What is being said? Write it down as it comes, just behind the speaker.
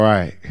All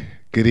right.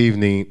 Good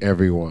evening,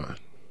 everyone.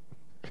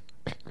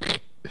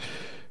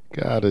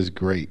 God is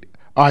great.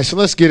 All right, so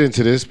let's get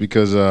into this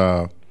because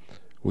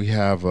we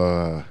have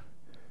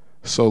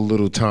so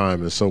little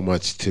time and so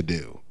much to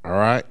do. All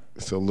right?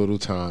 So little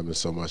time and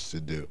so much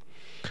to do.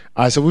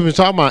 All right, so we've been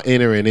talking about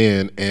entering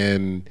in,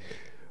 and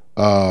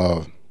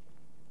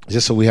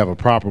just so we have a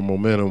proper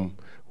momentum,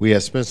 we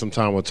had spent some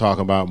time with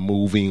talking about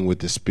moving with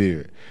the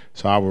Spirit.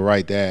 So I would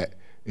write that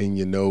in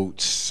your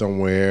notes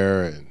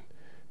somewhere and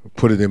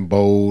put it in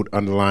bold,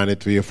 underline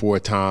it 3 or 4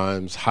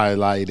 times,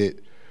 highlight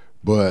it,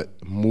 but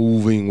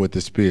moving with the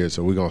Spirit.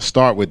 So we're going to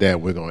start with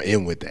that. We're going to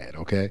end with that,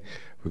 okay?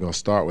 We're going to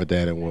start with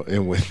that and we'll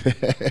end with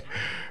that,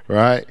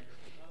 right?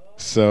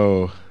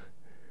 So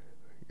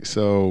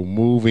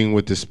moving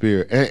with the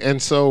Spirit.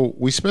 And so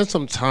we spent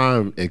some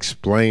time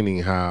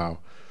explaining how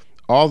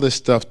all this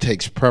stuff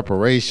takes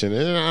preparation.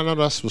 And I know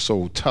that's what's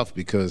so tough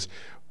because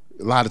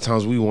a lot of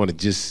times we want to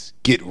just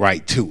get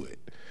right to it.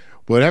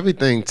 But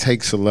everything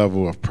takes a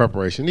level of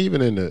preparation,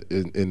 even in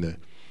the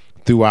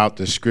throughout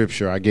the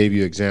scripture. I gave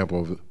you an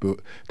example of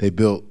they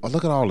built. Oh,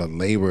 look at all the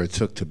labor it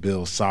took to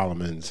build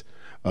Solomon's,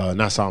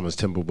 not Solomon's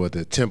temple, but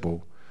the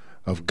temple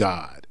of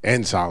God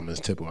and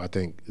Solomon's temple. I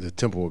think the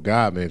temple of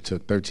God may have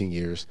took 13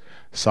 years.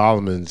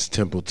 Solomon's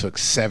temple took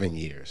 7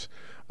 years.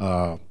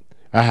 I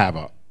have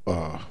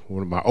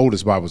one of my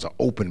oldest Bibles, an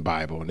open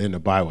Bible, and then the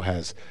Bible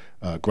has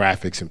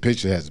graphics and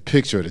pictures. It has a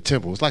picture of the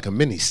temple. It's like a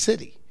mini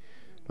city.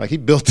 Like he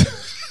built.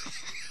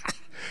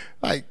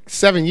 Like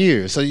 7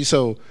 years.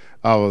 So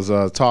I was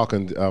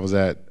talking. I was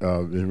at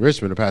in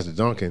Richmond to Pastor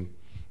Duncan,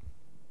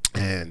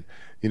 and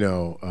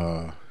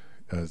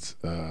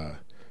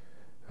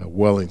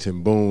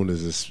Wellington Boone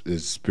is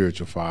his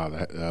spiritual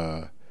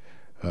father.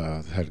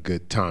 Had a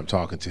good time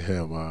talking to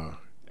him.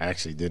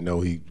 Actually, didn't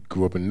know he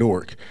grew up in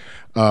Newark.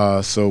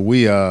 But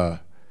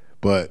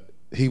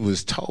he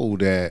was told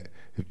that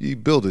if you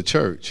build a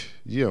church,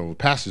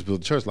 pastors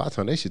build a church. A lot of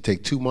times they should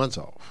take 2 months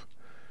off.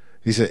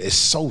 He said it's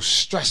so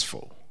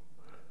stressful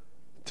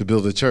to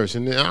build a church.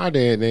 And in our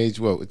day and age,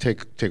 it would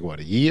take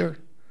a year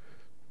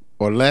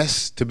or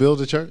less to build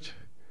a church?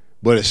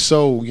 But it's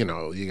so, you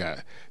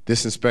got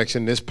this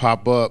inspection, this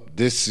pop up,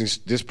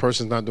 this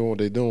person's not doing what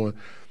they're doing.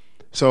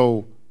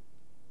 So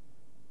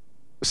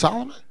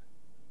Solomon,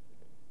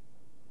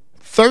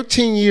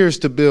 13 years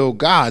to build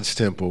God's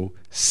temple,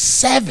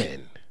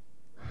 7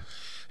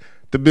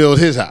 to build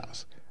his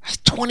house. That's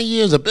 20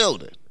 years of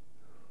building.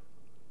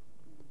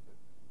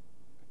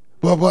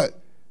 But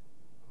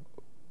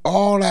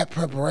all that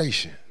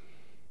preparation.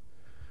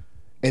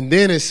 And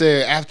then it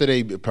said after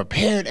they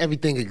prepared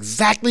everything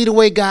exactly the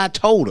way God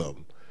told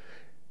them,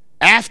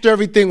 after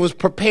everything was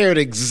prepared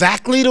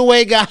exactly the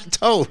way God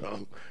told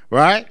them,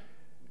 right?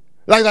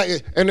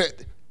 And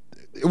it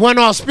wasn't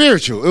all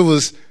spiritual. It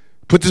was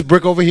put this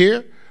brick over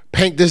here,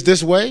 paint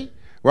this way,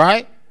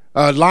 right?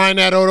 Line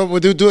that over,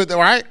 do it,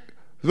 right?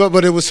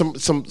 But it was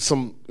some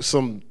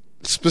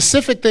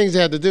specific things they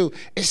had to do.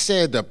 It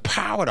said the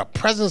power, the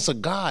presence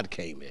of God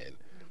came in.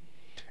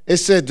 It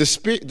said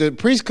the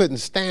priest couldn't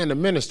stand to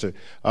minister.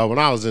 When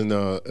I was in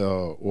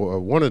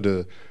one of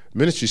the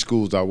ministry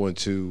schools I went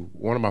to,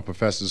 one of my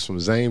professors from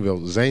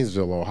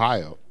Zanesville,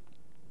 Ohio,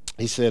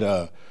 he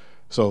said,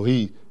 so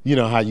he,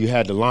 how you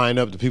had to line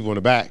up the people in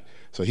the back.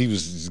 So he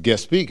was his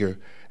guest speaker,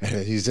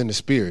 and he's in the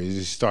spirit.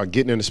 He started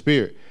getting in the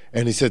spirit.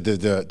 And he said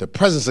the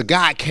presence of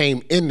God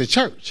came in the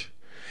church.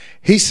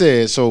 He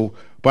said, so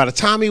by the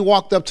time he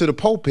walked up to the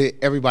pulpit,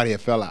 everybody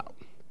had fell out.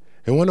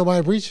 And wasn't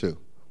nobody to preach to.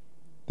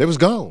 They was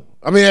gone.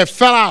 I mean, it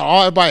fell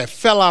out. Everybody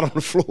fell out on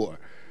the floor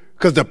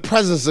because the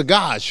presence of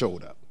God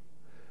showed up,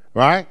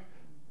 right?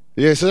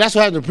 Yeah, so that's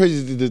what happened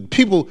to the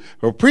people.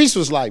 The priest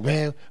was like,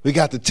 man, we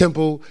got the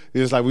temple.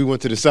 It was like we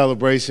went to the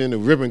celebration, the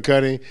ribbon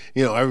cutting.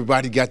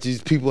 Everybody got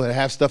these people that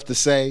have stuff to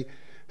say.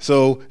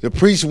 So the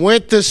priest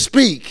went to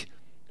speak,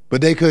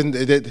 but they couldn't.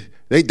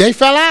 They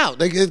fell out.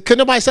 Couldn't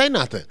nobody say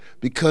nothing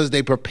because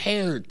they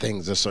prepared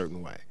things a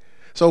certain way.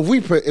 So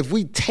if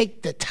we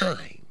take the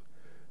time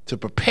to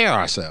prepare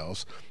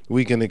ourselves,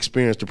 we can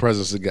experience the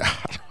presence of God.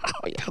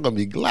 Y'all gonna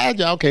be glad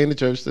y'all came to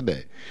church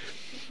today.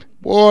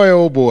 Boy,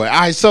 oh boy. All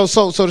right, so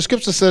the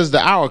scripture says the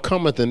hour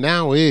cometh and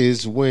now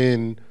is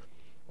when,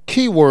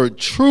 keyword,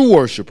 true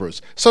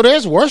worshipers. So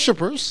there's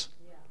worshipers.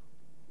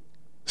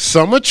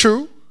 Some are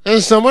true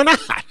and some are not,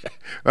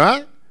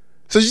 right?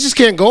 So you just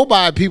can't go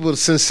by people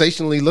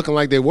sensationally looking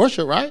like they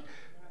worship, right?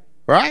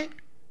 Right?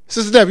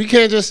 Sister Deb, you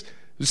can't just,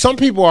 some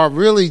people are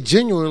really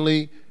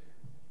genuinely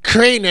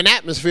creating an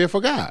atmosphere for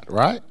God,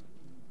 right?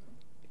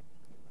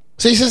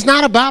 See, it's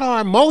not about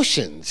our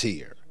emotions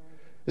here.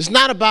 It's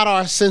not about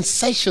our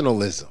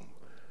sensationalism.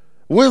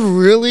 We're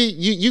really,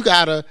 you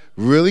gotta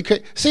really,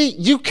 see,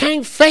 you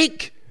can't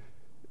fake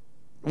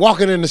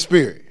walking in the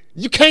spirit.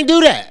 You can't do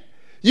that.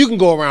 You can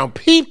go around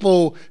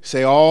people,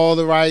 say all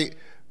the right,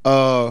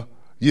 the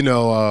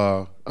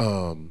 4th,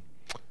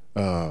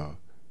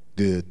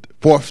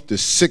 the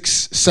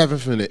 6th,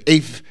 7th, and the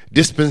 8th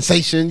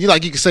dispensation. You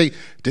can say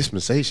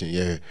dispensation,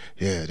 yeah,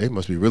 they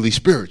must be really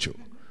spiritual.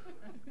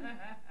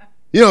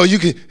 You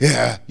can,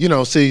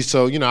 yeah, see,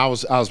 so, I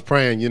was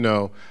praying,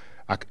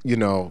 I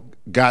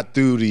got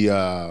through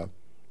the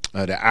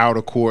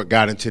outer court,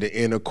 got into the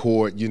inner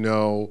court,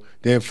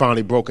 then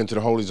finally broke into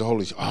the holies of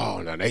holies.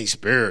 Oh, now they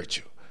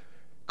spiritual,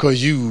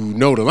 cause you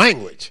know the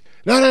language.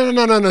 No.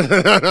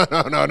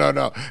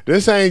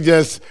 This ain't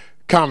just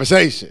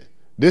conversation.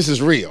 This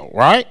is real,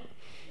 right?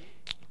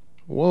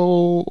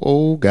 Whoa,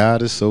 oh,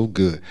 God is so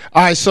good.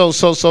 All right, so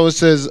it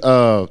says,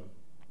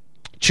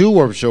 true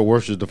worship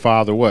worships the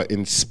Father what?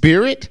 In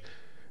spirit,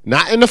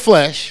 not in the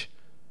flesh,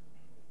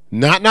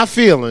 not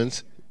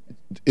feelings.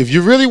 If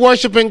you're really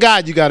worshiping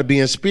God, you got to be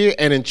in spirit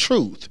and in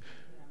truth.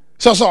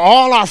 So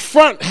all our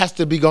front has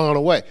to be gone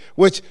away,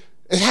 which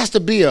it has to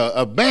be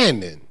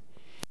abandoned.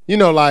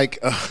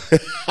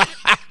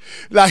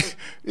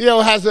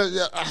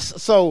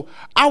 So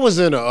I was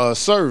in a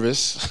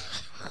service.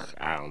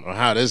 I don't know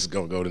how this is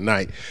gonna go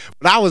tonight,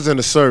 but I was in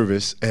a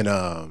service, and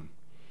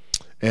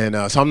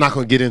so I'm not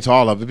gonna get into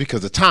all of it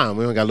because of time.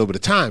 We only got a little bit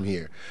of time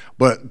here.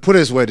 But put it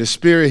this way: the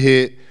Spirit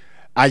hit.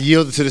 I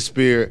yielded to the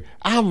Spirit.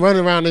 I'm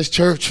running around this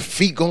church,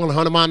 feet going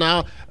 100 miles an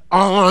hour,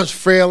 arms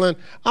frailing.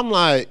 I'm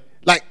like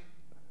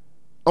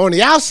on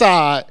the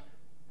outside,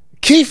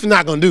 Keith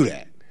not gonna do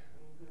that.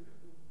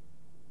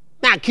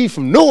 Not Keith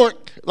from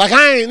Newark. Like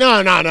I ain't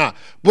no.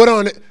 But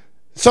on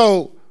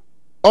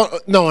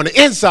the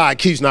inside,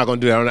 Keith's not gonna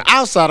do that. On the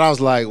outside, I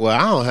was like, well,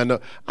 I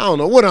don't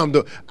know what I'm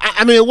doing.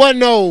 I mean, it wasn't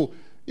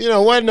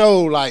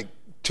no like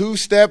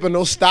two-step and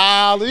no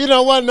style.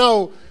 Wasn't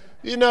no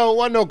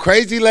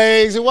crazy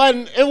legs. It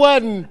wasn't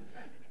no,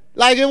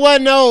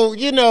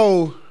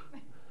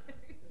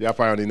 y'all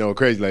probably don't know what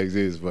crazy legs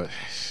is, but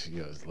it's a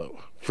little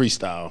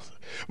freestyle.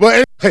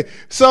 But anyway,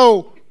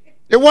 so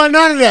it wasn't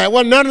none of that. It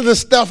wasn't none of the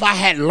stuff I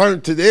had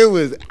learned to do. It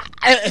was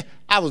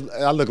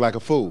I looked like a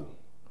fool.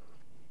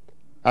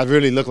 I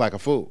really looked like a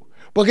fool.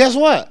 But guess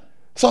what?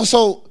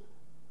 So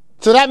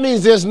that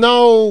means there's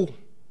no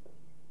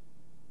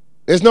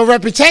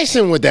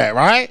reputation with that,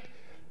 right?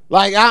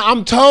 Like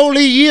I'm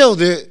totally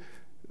yielded.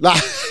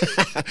 Like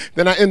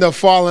then I end up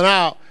falling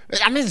out.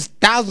 I mean, there's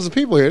thousands of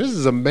people here. This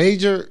is a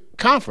major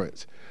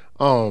conference.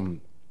 Brother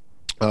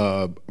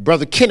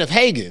Kenneth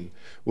Hagin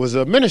was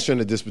a minister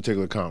at this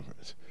particular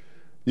conference.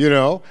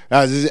 And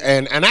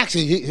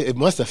actually something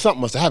must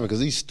have happened because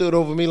he stood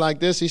over me like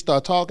this. He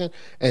started talking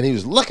and he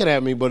was looking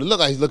at me, but it looked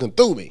like he's looking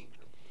through me.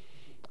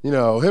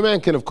 Him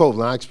and Kenneth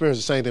Copeland, I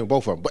experienced the same thing with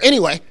both of them. But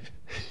anyway,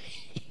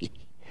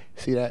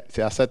 see that?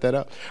 See, I set that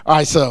up. All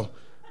right, so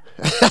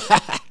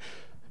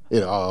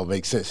it all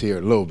makes sense here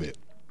a little bit.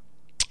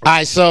 All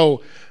right,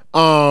 so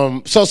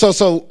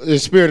the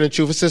spirit and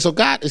truth. It says so.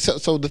 God.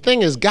 So the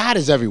thing is, God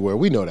is everywhere.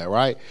 We know that,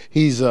 right?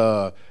 He's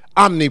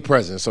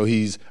omnipresent. So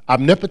he's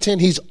omnipotent.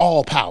 He's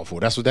all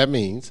powerful. That's what that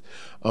means.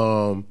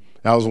 That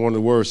was one of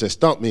the words that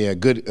stumped me at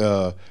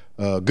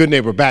Good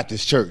Neighbor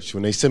Baptist Church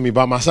when they sent me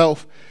by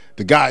myself.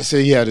 The guy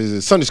said he had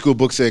his Sunday school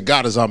book said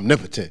God is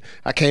omnipotent.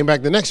 I came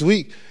back the next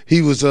week.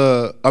 He was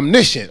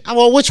omniscient.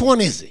 Well, which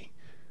one is he?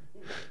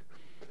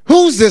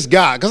 Who's this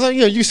guy? Because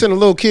you send a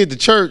little kid to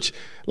church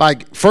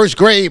like first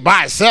grade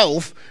by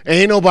itself, and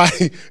ain't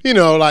nobody,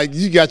 like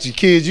you got your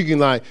kids, you can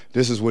like,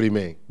 this is what he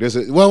mean.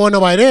 Wasn't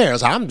nobody there.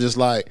 So I'm just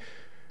like,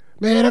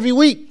 man, every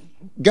week,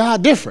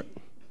 God different.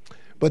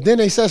 But then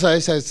they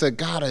said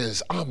God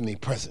is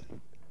omnipresent,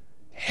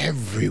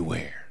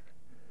 everywhere,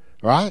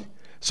 right?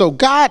 So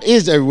God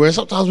is everywhere.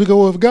 Sometimes we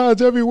go, well, if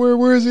God's everywhere,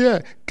 where is he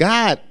at?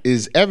 God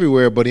is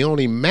everywhere, but he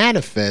only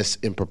manifests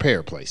in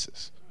prepared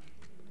places.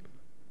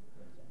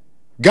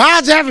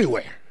 God's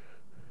everywhere,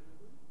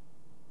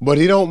 but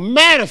he don't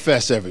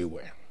manifest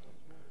everywhere.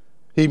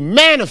 He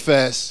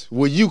manifests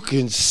where you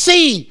can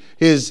see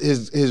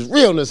his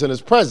realness and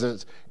his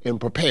presence in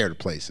prepared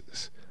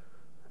places.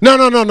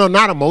 No,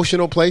 not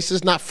emotional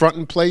places, not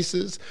fronting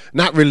places,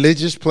 not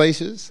religious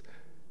places,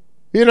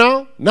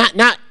 not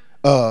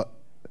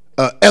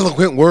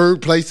eloquent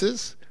word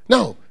places.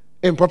 No,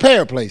 in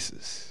prepared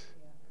places,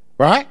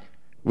 right?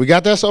 We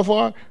got that so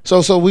far?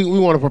 So we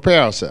want to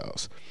prepare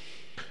ourselves.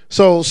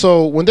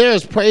 So when there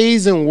is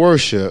praise and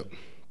worship,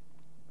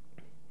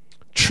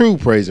 true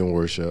praise and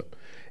worship,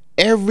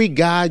 every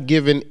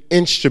God-given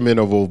instrument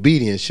of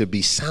obedience should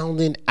be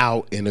sounding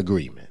out in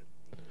agreement.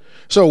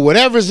 So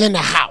whatever's in the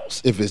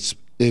house, if it's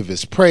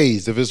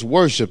praise, if it's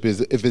worship,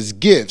 if it's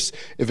gifts,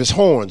 if it's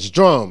horns,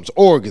 drums,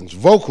 organs,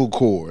 vocal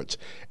cords,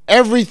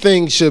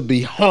 everything should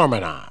be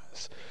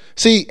harmonized.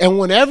 See, and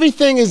when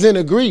everything is in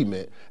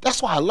agreement,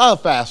 that's why I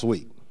love Fast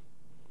Week.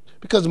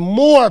 Because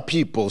more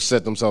people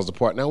set themselves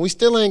apart. Now, we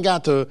still ain't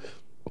got to,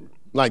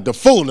 like, the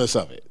fullness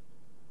of it,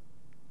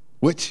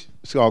 which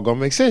it's all going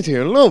to make sense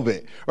here in a little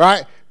bit,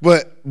 right?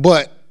 But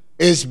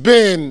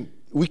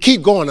we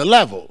keep going to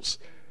levels.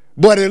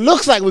 But it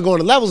looks like we're going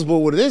to levels, but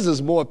what it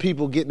is more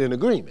people getting in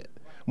agreement.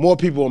 More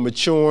people are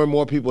maturing,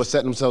 more people are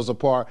setting themselves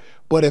apart.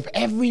 But if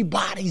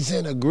everybody's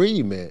in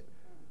agreement,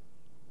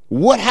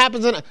 what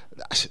happens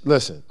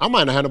listen, I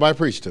might not have nobody to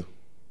preach to.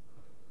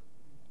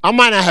 I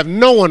might not have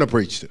no one to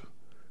preach to.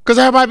 Because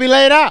everybody be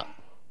laid out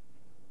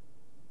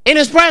in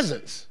his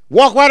presence.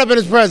 Walk right up in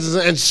his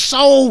presence and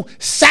so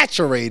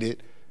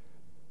saturated,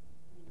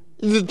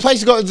 the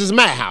place goes, this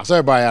madhouse,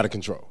 everybody out of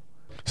control.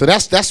 So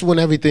that's when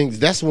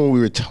we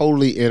were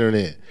totally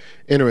entering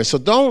in. So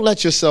don't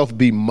let yourself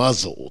be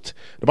muzzled.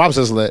 The Bible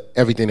says let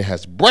everything that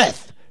has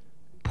breath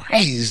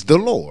praise the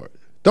Lord.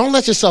 Don't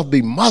let yourself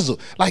be muzzled.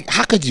 Like,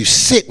 how could you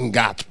sit in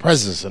God's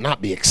presence and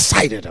not be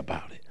excited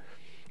about it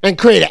and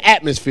create an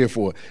atmosphere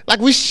for it? Like,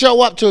 we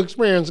show up to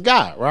experience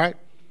God, right?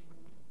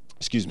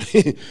 Excuse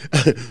me.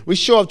 We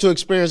show up to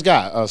experience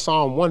God.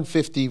 Psalm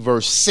 150,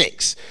 verse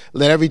 6.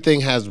 Let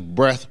everything has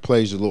breath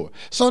praise the Lord.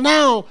 So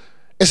now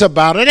it's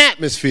about an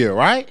atmosphere,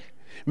 right?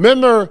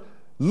 Remember,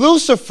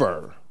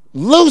 Lucifer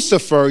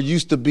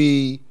used to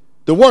be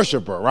the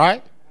worshiper,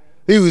 right?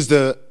 He was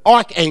the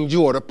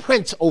archangel or the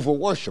prince over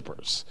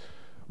worshipers.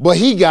 But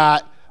he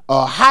got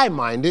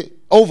high-minded,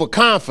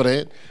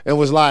 overconfident, and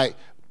was like,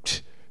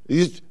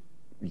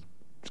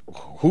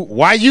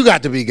 why you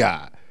got to be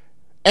God?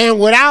 And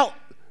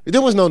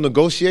there was no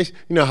negotiation.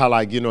 You know how,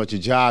 like, at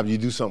your job, you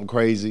do something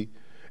crazy,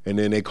 and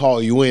then they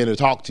call you in to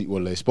talk to you.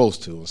 Well, they're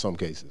supposed to in some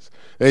cases.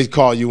 They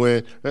call you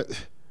in.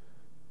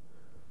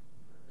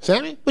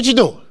 Sammy, what you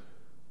doing?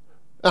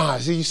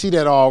 See, you see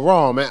that all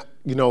wrong, man.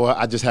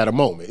 I just had a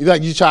moment.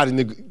 Like, you try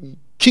to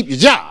keep your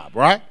job,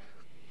 right?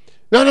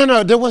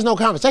 No, there was no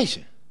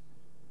conversation.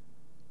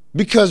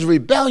 Because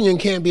rebellion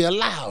can't be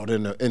allowed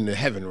in the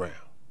heaven realm.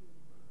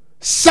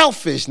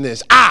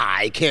 Selfishness,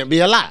 can't be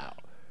allowed.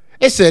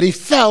 It said he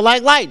fell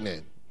like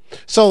lightning.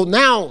 So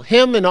now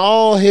him and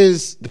all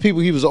the people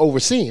he was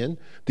overseeing,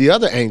 the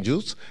other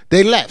angels,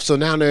 they left. So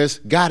now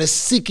God is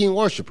seeking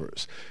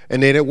worshipers.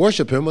 And they that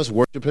worship him must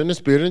worship him in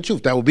spirit and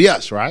truth. That would be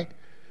us, right?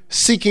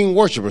 Seeking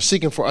worshipers,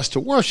 seeking for us to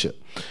worship.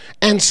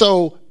 And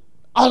so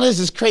all this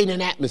is creating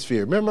an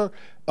atmosphere. Remember,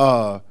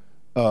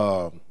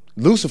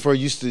 Lucifer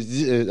used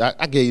to,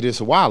 I gave you this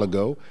a while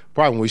ago,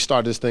 probably when we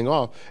started this thing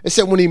off. It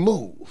said when he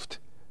moved,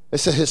 it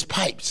said his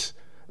pipes,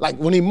 like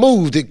when he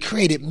moved, it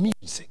created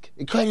music.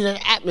 It created an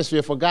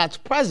atmosphere for God's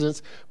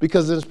presence,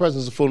 because in his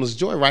presence is fullness of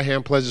joy, right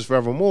hand pleasures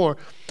forevermore.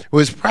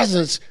 Where his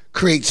presence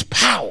creates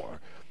power.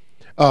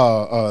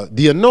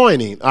 The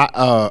anointing,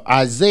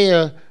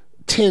 Isaiah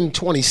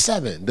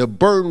 10:27, the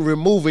burden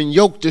removing,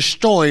 yoke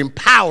destroying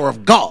power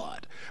of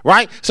God,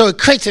 right? So it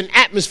creates an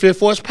atmosphere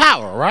for his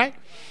power, right?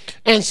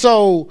 And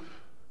so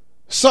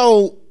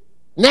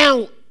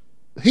now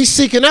he's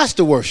seeking us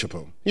to worship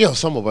him.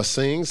 Some of us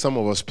sing, some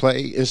of us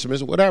play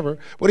instruments, whatever,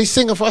 but he's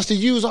singing for us to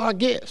use our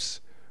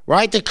gifts,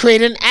 right? To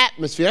create an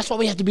atmosphere. That's why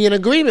we have to be in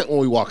agreement when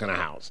we walk in a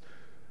house,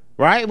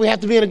 right? We have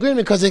to be in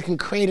agreement because it can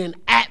create an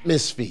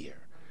atmosphere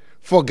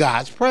for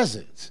God's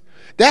presence.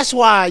 That's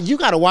why you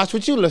got to watch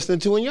what you're listening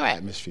to in your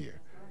atmosphere,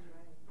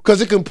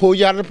 because it can pull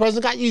you out of the presence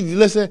of God. You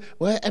listen,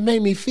 well, it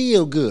made me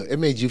feel good. It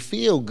made you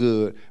feel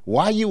good.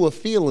 While you were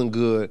feeling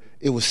good,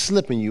 it was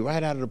slipping you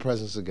right out of the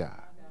presence of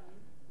God.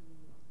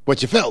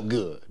 But you felt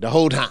good the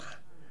whole time.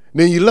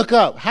 Then you look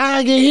up, how did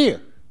I get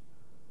here?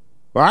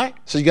 Right?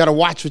 So you got to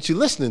watch what you're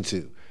listening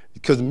to,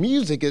 because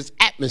music is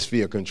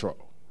atmosphere control.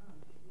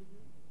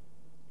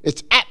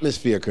 It's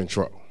atmosphere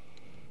control.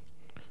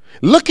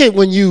 Look at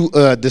when you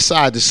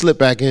decide to slip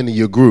back into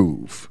your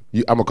groove.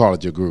 I'm going to call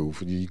it your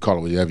groove. You call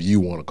it whatever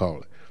you want to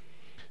call it.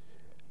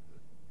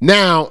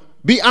 Now,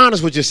 be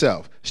honest with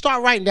yourself.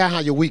 Start writing down how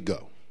your week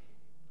go.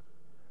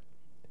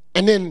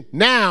 And then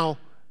now,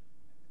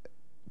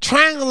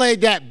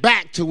 triangulate that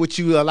back to what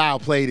you allow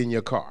played in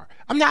your car.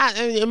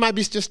 It might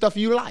be just stuff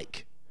you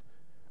like.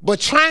 But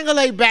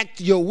triangulate back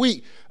to your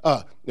week.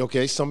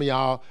 Okay, some of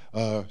y'all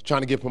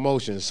trying to get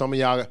promotions. Some of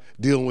y'all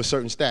dealing with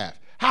certain staff.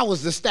 How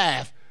was the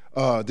staff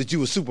that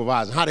you were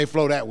supervising? How they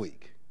flow that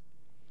week?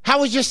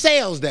 How was your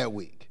sales that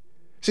week?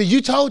 See,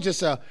 you told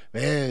yourself,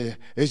 man,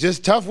 it's just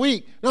a tough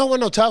week. No, it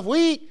wasn't no tough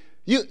week.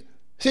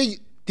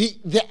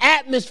 The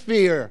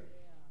atmosphere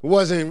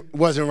wasn't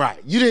right.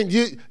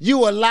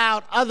 You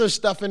allowed other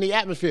stuff in the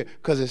atmosphere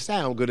because it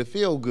sounded good, it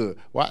feel good.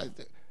 Why?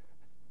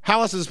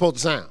 How else is it supposed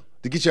to sound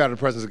to get you out of the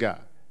presence of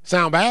God?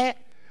 Sound bad?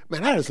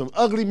 Man, that is some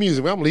ugly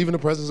music. Man, I'm leaving the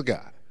presence of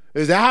God.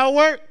 Is that how it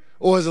worked?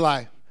 Or is it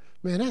like,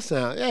 man, that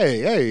sound,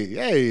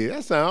 hey,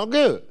 that sound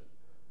good.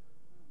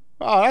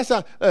 Oh, that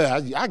sound,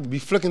 I could be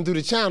flicking through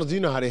the channels.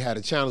 You know how they had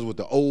the channels with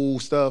the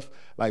old stuff,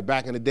 like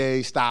back in the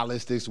day,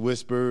 Stylistics,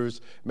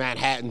 Whispers,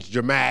 Manhattan's,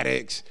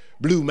 Dramatics,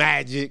 Blue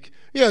Magic.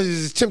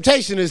 This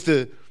temptation is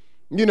to,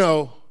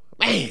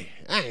 man,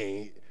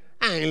 I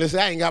ain't listen.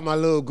 I ain't got my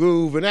little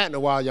groove and that in a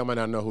while. Y'all might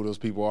not know who those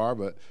people are,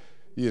 but,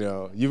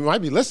 you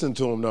might be listening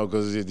to them, though,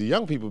 because the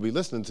young people be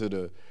listening to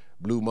the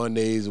Blue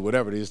Mondays or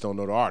whatever. They just don't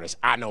know the artists.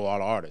 I know all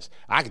the artists.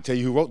 I can tell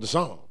you who wrote the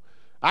song.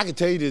 I can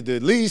tell you the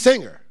lead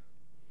singer.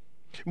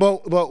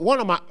 But one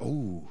of my,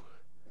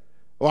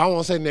 I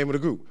won't say the name of the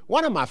group.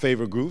 One of my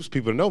favorite groups,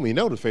 people know me,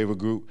 know the favorite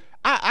group.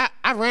 I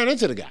ran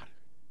into the guy.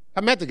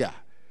 I met the guy.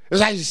 It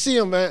was like, you see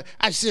him, man.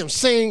 I see him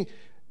sing.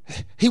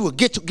 He would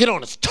get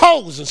on his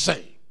toes and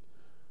sing.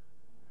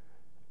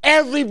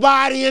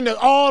 Everybody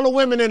all the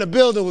women in the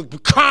building were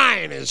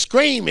crying and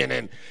screaming,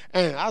 and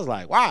I was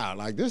like, wow,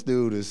 like this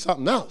dude is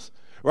something else,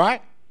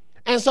 right?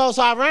 And so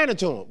I ran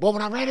into him. But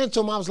when I ran into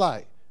him, I was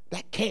like,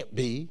 that can't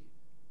be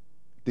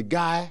the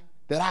guy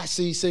that I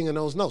see singing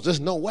those notes. There's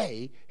no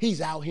way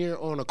he's out here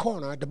on the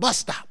corner at the bus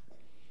stop.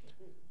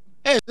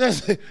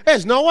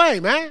 There's no way,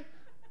 man.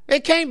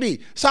 It can't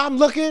be. So I'm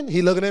looking,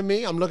 he looking at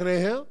me, I'm looking at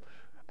him.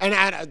 And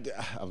I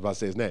was about to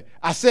say his name.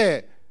 I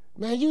said,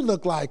 man, you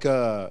look like,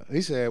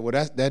 he said, well,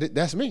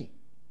 that's me.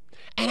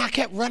 And I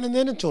kept running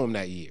into him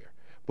that year.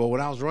 But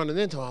when I was running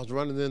into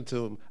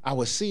him, I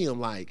would see him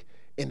like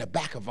in the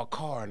back of a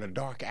car in a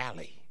dark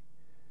alley,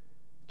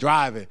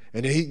 driving.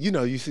 And then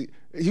you see,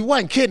 he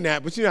wasn't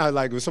kidnapped, but you know,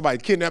 like when somebody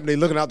kidnapped and they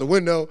looking out the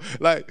window,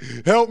 like,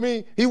 help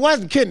me. He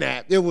wasn't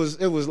kidnapped. It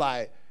was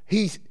like,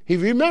 he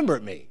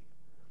remembered me.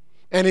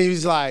 And he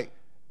was like,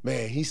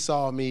 man, he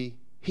saw me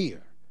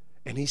here.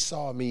 And he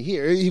saw me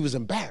here. He was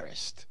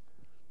embarrassed.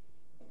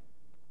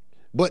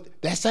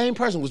 But that same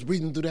person was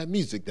breathing through that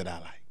music that I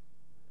like.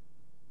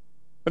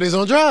 But he's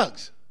on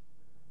drugs.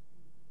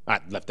 I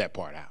left that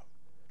part out.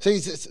 See,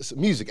 it's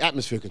music,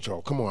 atmosphere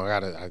control. Come on,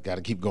 I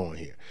gotta keep going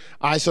here.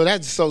 All right, so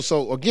that's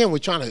so again, we're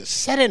trying to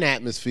set an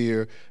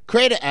atmosphere,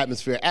 create an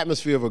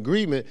atmosphere of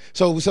agreement.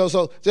 So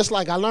just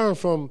like I learned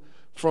from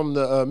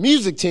the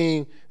music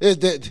team, is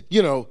that,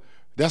 you know,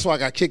 that's why I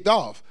got kicked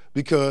off,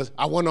 because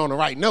I wasn't on the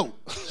right note.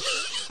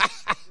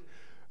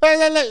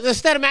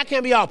 Instead of me, I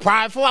can't be all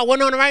prideful. I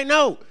wasn't on the right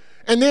note.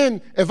 And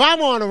then if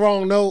I'm on the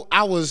wrong note,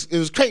 it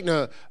was creating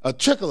a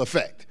trickle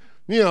effect.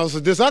 You know, so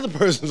this other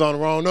person's on the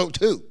wrong note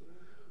too.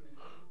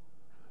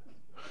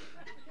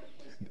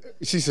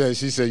 She said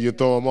you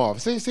throw them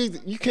off. See,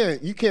 you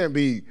can't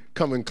be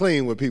coming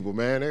clean with people,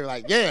 man. They're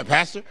like, yeah,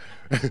 Pastor.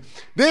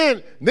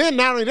 then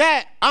not only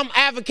that, I'm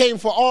advocating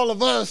for all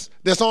of us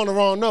that's on the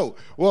wrong note.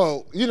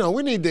 Well, you know,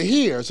 we need to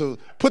hear. So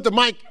put the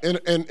mic and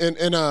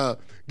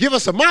give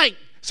us a mic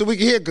so we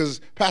can hear,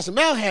 because Pastor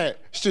Mel had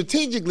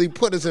strategically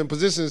put us in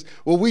positions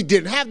where we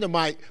didn't have the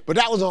mic, but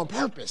that was on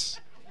purpose.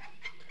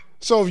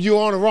 So if you're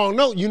on the wrong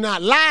note, you're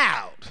not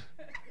loud,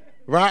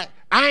 right?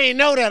 I ain't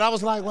know that. I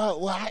was like,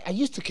 well, I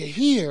used to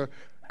hear,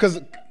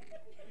 because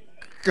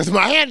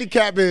my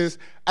handicap is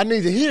I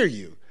need to hear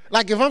you.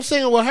 Like if I'm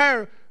singing with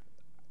her,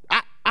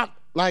 I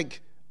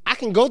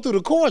can go through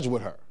the chords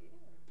with her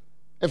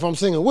if I'm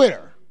singing with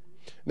her.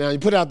 Now you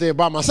put it out there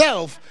by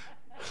myself,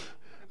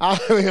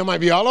 I might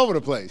be all over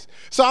the place.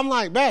 So I'm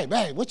like,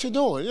 babe, what you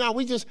doing? You know,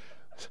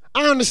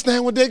 I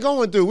understand what they're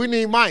going through. We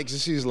need mics.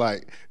 And she's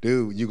like,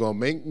 dude, you're going to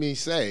make me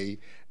say,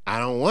 I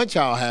don't want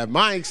y'all to have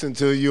mics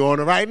until you're on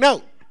the right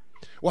note.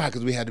 Why?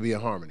 Because we had to be in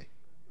harmony.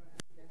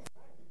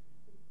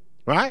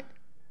 Right?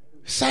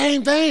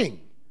 Same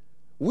thing.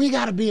 We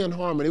got to be in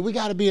harmony. We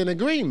got to be in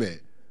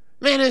agreement.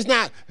 Man, it's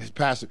not,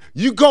 Pastor,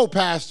 you go,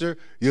 Pastor.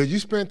 You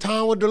spend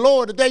time with the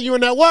Lord the day you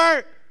in that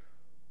word.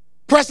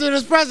 Preston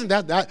is present.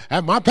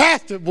 That's my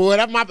pastor, boy.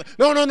 That's my.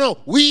 No.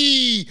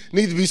 We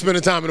need to be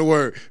spending time in the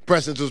word.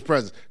 Preston is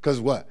present. Because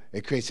what?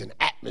 It creates an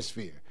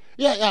atmosphere.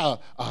 Yeah.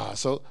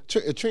 So,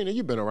 Trina,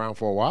 you've been around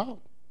for a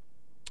while.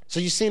 So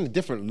you've seen the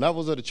different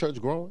levels of the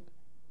church growing.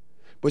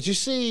 But you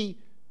see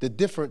the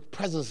different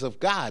presence of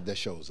God that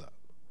shows up.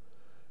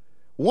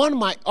 One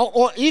might,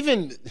 or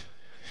even,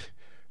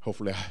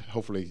 hopefully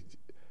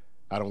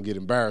I don't get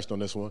embarrassed on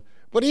this one,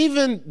 but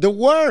even the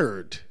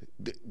word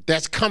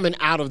that's coming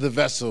out of the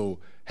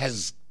vessel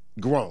has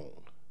grown,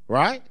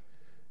 right?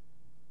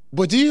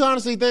 But do you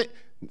honestly think,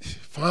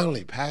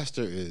 finally,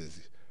 Pastor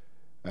is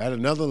at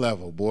another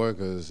level, boy,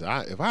 because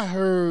if I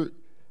heard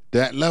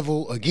that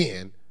level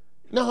again,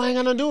 no, it ain't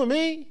got nothing to do with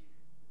me.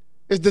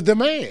 It's the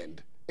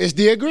demand. It's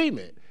the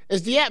agreement.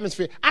 It's the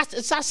atmosphere. I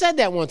said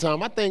that one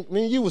time. I think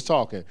me and you was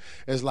talking.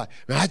 It's like,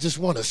 man, I just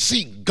want to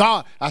see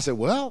God. I said,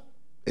 well,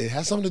 it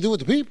has something to do with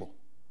the people.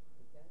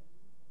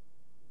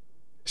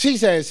 She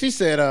said,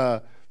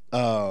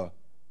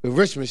 with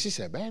Richmond, she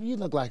said, babe, you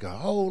look like a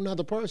whole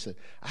nother person.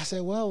 I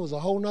said, well, it was a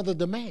whole nother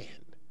demand.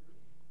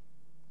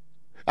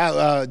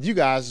 You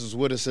guys was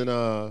with us in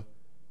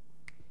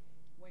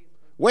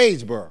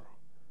Wadesboro.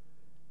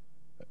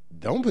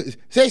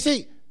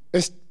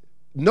 It's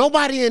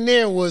nobody in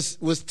there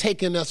was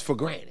taking us for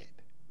granted.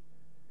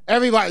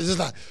 Everybody was just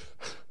like,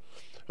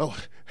 oh,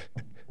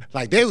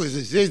 like they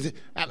was.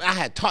 I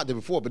had taught them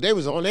before, but they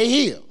was on their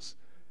heels.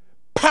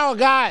 Power of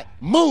God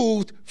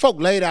moved, folk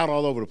laid out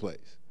all over the place.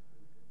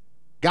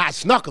 God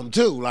snuck them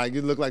too, like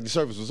it looked like the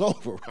service was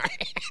over,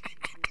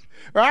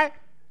 right?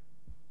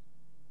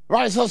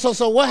 Right.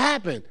 So what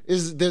happened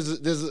is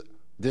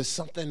there's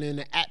something in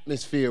the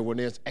atmosphere when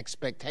there's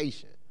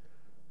expectation.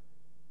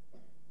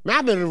 Man,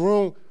 I've been in a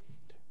room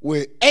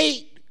with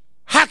 8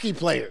 hockey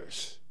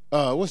players.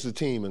 What's the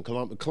team in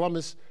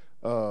Columbus?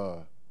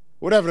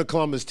 Whatever the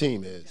Columbus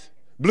team is.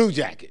 Blue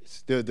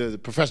Jackets, the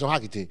professional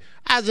hockey team.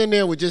 I was in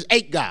there with just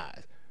 8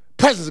 guys.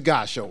 Presence of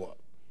God show up.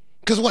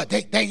 Because what?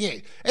 They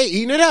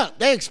eating it up.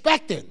 They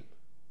expecting.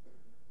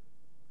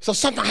 So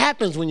something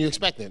happens when you're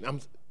expecting. You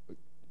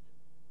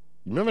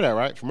remember that,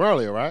 right? From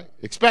earlier, right?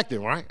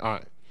 Expecting, right?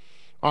 All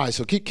right,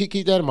 so keep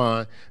that in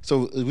mind.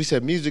 So we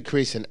said music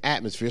creates an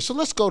atmosphere. So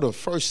let's go to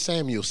 1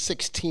 Samuel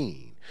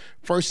 16.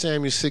 1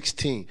 Samuel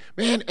 16.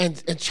 Man,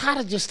 and try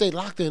to just stay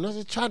locked in.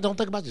 Don't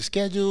think about your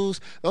schedules.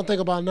 Don't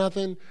think about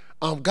nothing.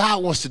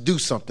 God wants to do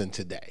something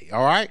today,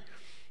 all right?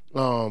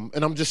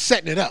 And I'm just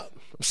setting it up.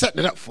 I'm setting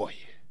it up for you.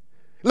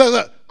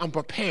 Look, I'm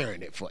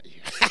preparing it for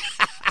you.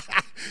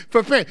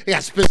 Preparing. You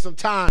got to spend some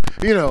time,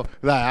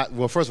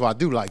 well, first of all, I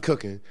do like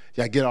cooking. You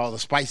got to get all the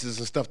spices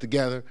and stuff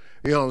together.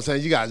 You know what I'm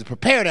saying? You got to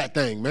prepare that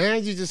thing,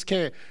 man. You just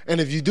can't. And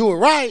if you do it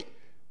right,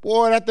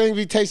 boy, that thing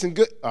be tasting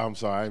good. Oh, I'm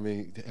sorry, I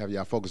mean, have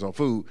y'all focus on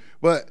food.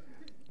 But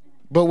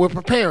we're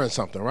preparing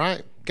something,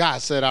 right?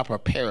 God said, I'll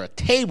prepare a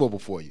table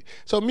before you.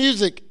 So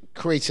music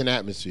creates an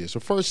atmosphere. So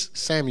 1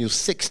 Samuel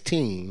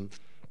 16,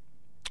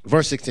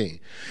 verse 16,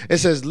 it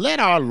says, let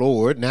our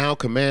Lord now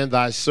command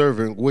thy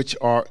servant, which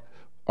are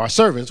our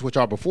servants, which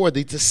are before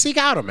thee, to seek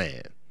out a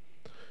man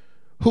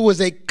who is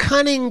a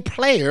cunning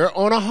player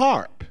on a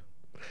harp.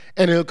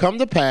 And it'll come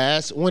to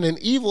pass, when an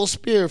evil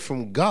spirit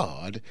from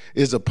God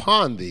is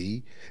upon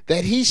thee,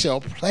 that he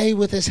shall play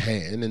with his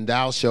hand, and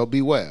thou shalt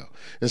be well.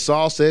 And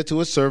Saul said to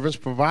his servants,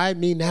 provide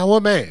me now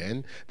a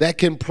man that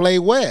can play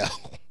well.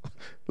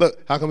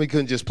 Look, how come he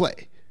couldn't just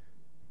play?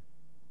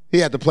 He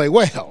had to play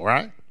well,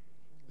 right?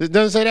 It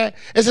doesn't say that?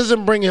 It says,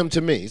 and bring him to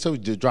me. So we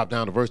just drop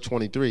down to verse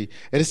 23.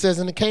 And it says,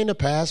 and it came to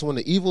pass when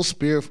the evil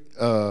spirit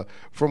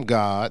from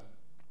God,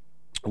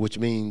 which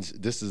means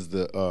this is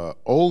the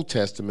Old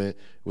Testament,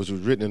 which was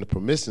written in a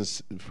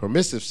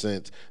permissive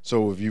sense.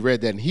 So if you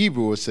read that in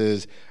Hebrew, it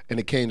says, and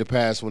it came to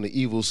pass when the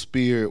evil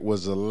spirit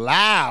was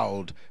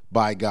allowed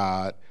by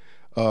God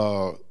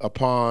was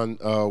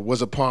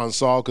upon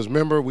Saul. Because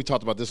remember, we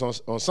talked about this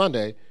on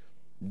Sunday.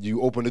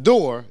 You open the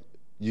door,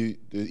 the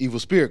evil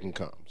spirit can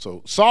come.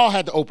 So Saul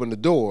had to open the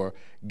door.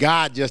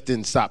 God just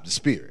didn't stop the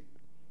spirit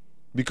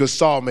because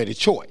Saul made a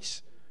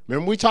choice.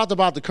 Remember, we talked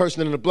about the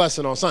cursing and the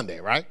blessing on Sunday,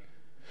 right?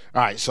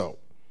 All right, so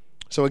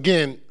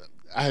again,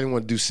 I didn't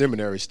want to do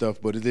seminary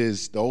stuff, but it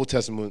is, the Old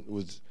Testament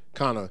was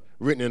kind of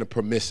written in a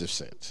permissive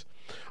sense.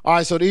 All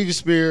right, so the evil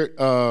spirit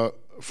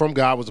from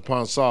God was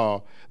upon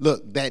Saul.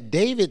 Look, that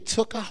David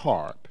took a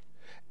harp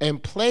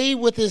and played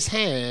with his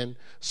hand,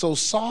 so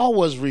Saul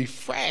was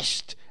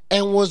refreshed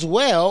and was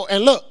well,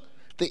 and look,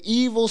 the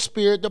evil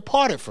spirit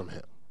departed from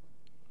him.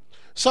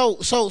 So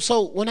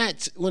when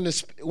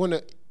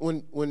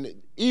the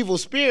evil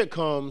spirit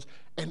comes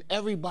and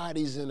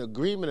everybody's in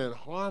agreement and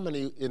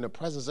harmony in the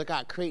presence of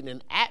God, creating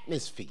an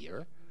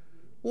atmosphere,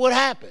 what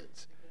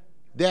happens?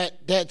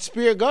 That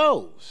spirit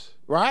goes,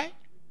 right?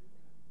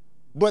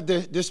 But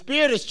the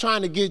spirit is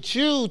trying to get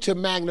you to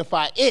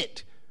magnify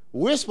it.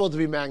 We're supposed to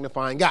be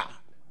magnifying God,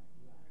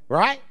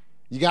 right?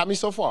 You got me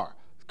so far?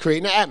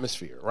 Creating an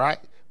atmosphere, right?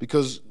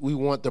 Because we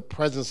want the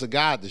presence of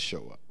God to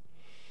show up.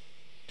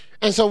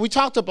 And so we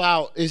talked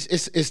about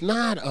it's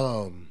not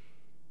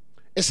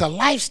it's a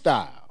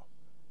lifestyle.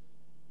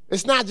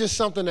 It's not just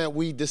something that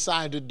we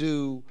decide to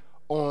do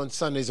on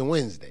Sundays and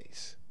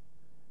Wednesdays.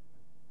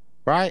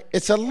 Right?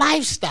 It's a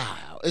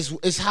lifestyle.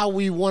 It's how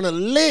we want to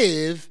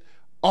live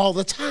all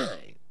the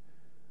time.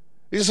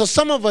 So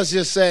some of us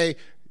just say,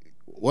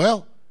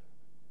 well,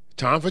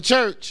 time for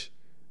church.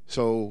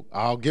 So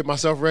I'll get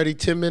myself ready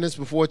 10 minutes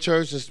before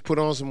church, just put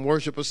on some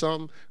worship or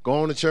something, go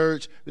on to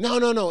church.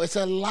 No. It's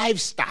a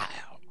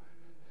lifestyle.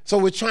 So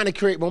we're trying to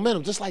create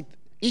momentum, just like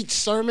each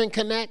sermon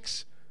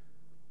connects.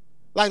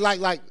 Like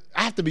I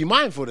have to be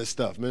mindful of this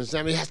stuff, man.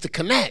 I mean, it has to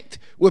connect.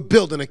 We're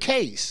building a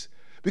case.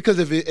 Because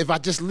if I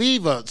just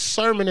leave a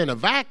sermon in a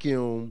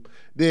vacuum,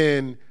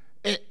 then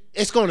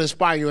it's going to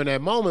inspire you in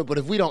that moment. But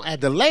if we don't add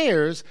the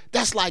layers,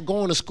 that's like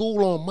going to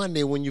school on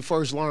Monday when you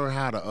first learn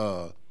how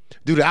to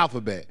do the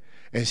alphabet.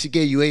 And she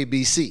gave you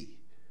ABC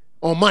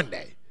on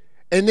Monday.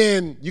 And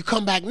then you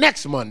come back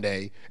next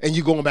Monday and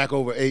you're going back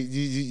over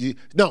you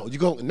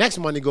go next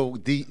Monday, go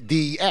D,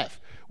 E, F.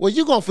 Well,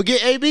 you're going to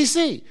forget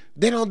ABC.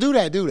 They don't do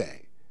that, do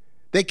they?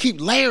 They keep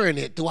layering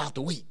it throughout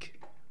the week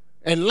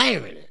and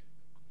layering it.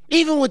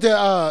 Even with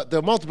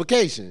the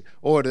multiplication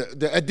or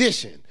the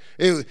addition,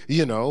 1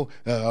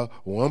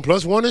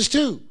 + 1 is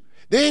 2.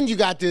 Then you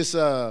got this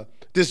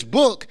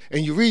book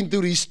and you're reading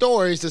through these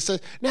stories that says,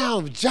 now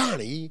if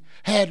Johnny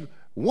had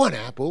one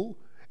apple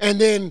and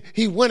then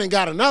he went and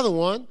got another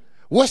one,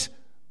 what's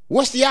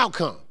the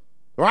outcome,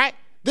 right?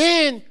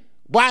 Then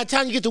by the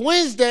time you get to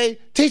Wednesday,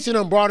 teacher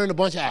done brought in a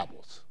bunch of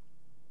apples.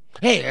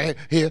 Hey,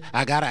 here,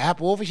 I got an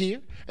apple over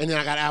here, and then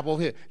I got an apple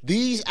over here.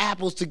 These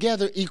apples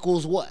together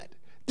equals what?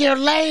 They're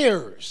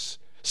layers.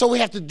 So we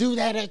have to do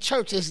that at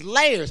church. It's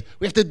layers.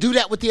 We have to do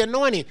that with the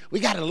anointing.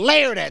 We got to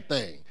layer that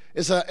thing.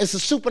 It's a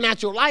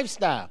supernatural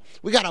lifestyle.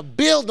 We got to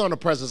build on the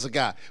presence of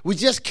God. We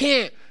just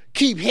can't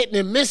keep hitting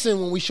and missing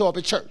when we show up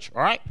at church,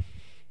 all right?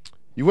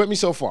 You with me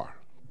so far?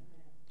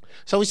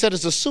 So we said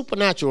it's a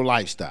supernatural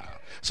lifestyle.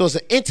 So it's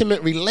an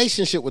intimate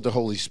relationship with the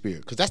Holy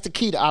Spirit, because that's the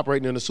key to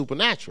operating in the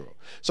supernatural.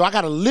 So I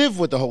got to live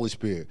with the Holy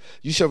Spirit.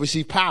 You shall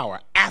receive power.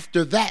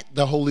 After that,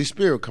 the Holy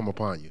Spirit will come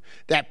upon you.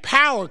 That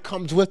power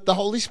comes with the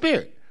Holy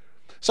Spirit.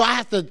 So I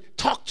have to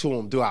talk to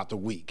him throughout the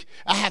week.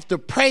 I have to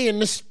pray in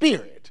the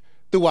Spirit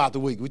throughout the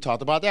week. We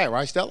talked about that,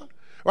 right, Stella?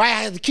 Right?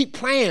 I had to keep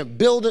praying,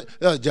 building,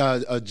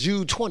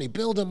 Jude 20,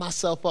 building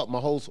myself up,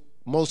 my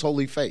most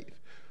holy faith.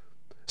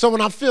 So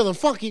when I'm feeling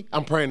funky,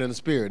 I'm praying in the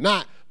spirit.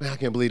 Not, man, I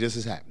can't believe this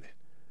is happening.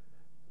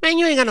 Man,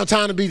 you ain't got no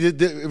time to be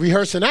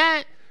rehearsing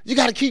that. You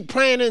got to keep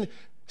praying. And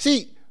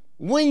see,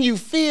 when you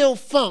feel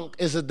funk,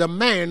 is a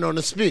demand on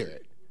the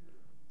spirit.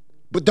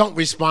 But don't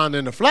respond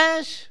in the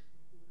flesh.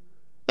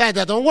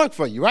 That don't work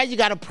for you, right? You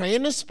got to pray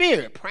in the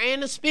spirit. Pray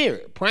in the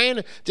spirit.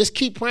 Just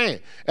keep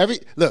praying. Every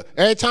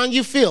time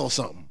you feel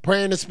something,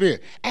 pray in the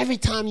spirit. Every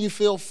time you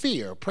feel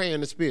fear, pray in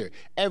the spirit.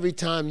 Every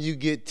time you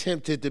get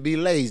tempted to be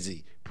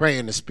lazy, pray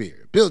in the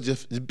spirit. Build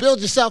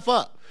yourself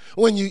up.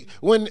 When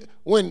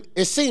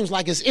it seems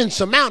like it's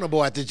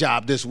insurmountable at the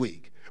job this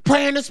week,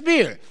 pray in the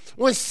spirit.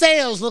 When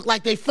sales look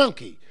like they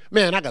funky,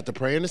 man, I got to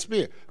pray in the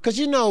spirit. Because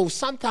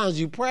sometimes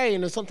you pray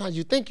and then sometimes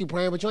you think you're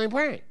praying, but you ain't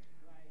praying.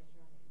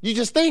 You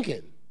just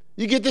thinking.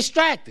 You get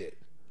distracted.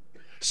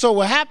 So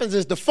what happens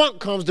is the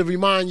funk comes to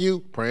remind you,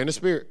 pray in the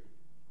spirit.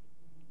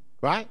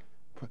 Right?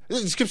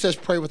 The scripture says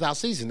pray without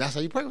ceasing. That's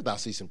how you pray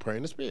without ceasing. Pray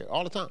in the spirit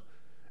all the time.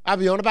 I'll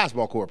be on the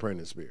basketball court praying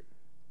in the spirit.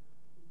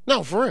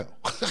 No, for real.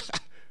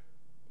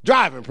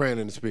 Driving, praying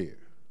in the spirit.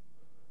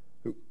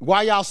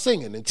 While y'all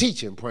singing and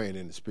teaching, praying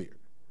in the spirit.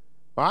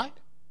 Right?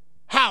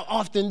 How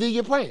often do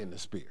you pray in the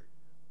spirit?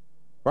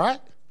 Right?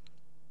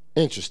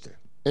 Interesting.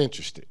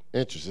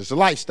 It's a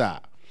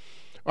lifestyle.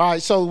 All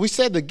right, so we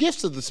said the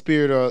gifts of the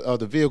Spirit are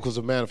the vehicles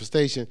of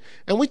manifestation.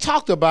 And we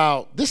talked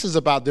about, this is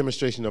about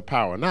demonstration of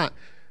power, not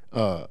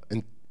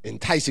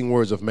enticing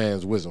words of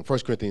man's wisdom. 1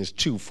 Corinthians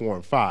 2, 4,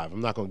 and 5. I'm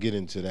not going to get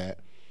into that.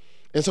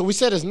 And so we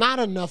said it's not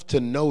enough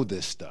to know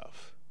this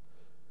stuff,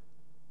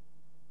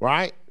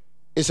 right?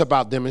 It's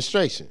about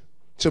demonstration.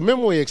 So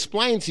remember we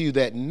explained to you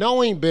that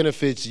knowing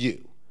benefits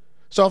you.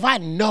 So if I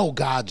know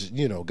God's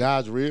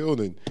real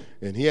and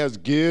he has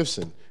gifts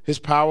and his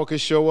power could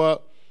show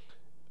up,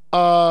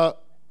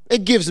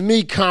 it gives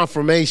me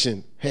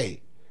confirmation.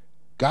 Hey,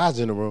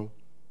 God's in the room,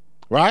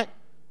 right?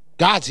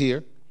 God's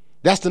here.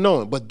 That's the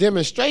knowing. But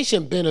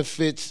demonstration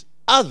benefits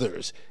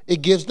others.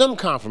 It gives them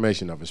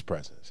confirmation of his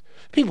presence.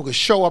 People can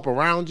show up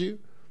around you,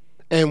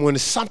 and when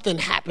something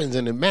happens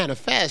and it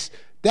manifests,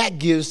 that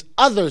gives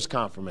others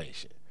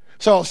confirmation.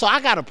 So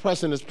I got to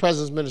press in his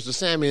presence, Minister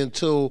Sammy,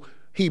 until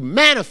he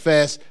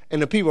manifests,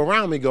 and the people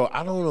around me go,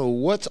 I don't know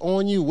what's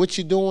on you, what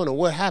you doing, or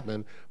what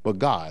happened, but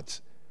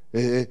God's.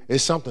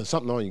 It's something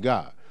on you,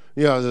 God.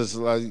 It's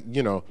like,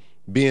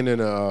 being in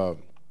a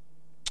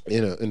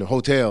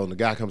hotel and the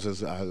guy comes and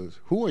says,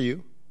 "Who are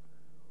you?"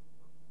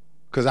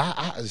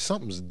 Because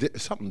something's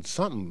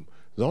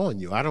on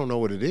you. I don't know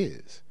what it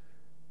is.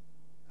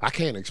 I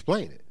can't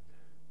explain it,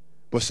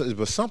 but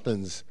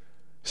something's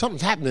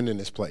happening in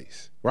this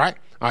place, right?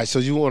 All right, so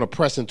you want to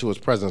press into his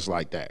presence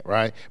like that,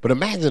 right? But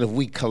imagine if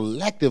we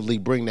collectively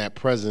bring that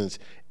presence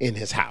in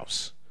his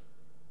house.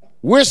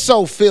 We're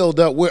so filled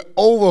up, we're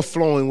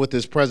overflowing with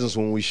his presence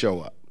when we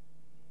show up.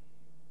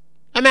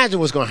 Imagine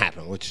what's going to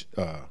happen, all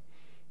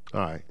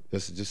right,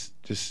 this is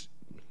just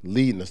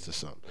leading us to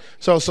something.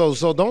 So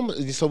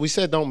we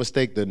said don't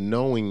mistake the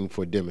knowing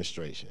for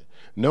demonstration.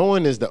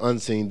 Knowing is the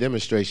unseen,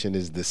 demonstration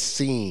is the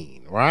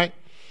seen, right?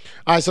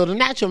 All right, so the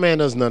natural man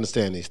doesn't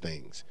understand these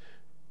things.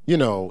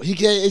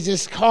 It's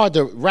just hard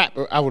to wrap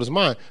out with his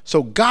mind.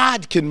 So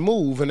God can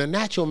move, and the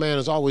natural man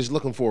is always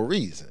looking for a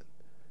reason.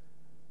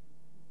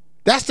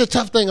 That's the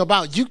tough thing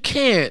about you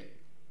can't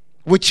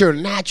bend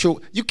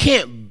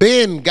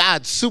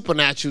God's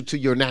supernatural to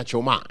your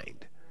natural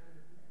mind.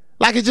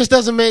 Like it just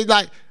doesn't make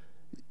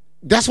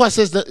that's why it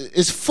says that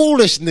it's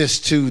foolishness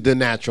to the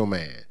natural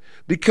man.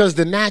 Because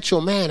the natural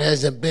man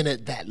hasn't been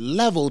at that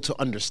level to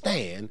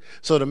understand.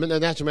 So the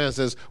natural man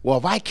says, well,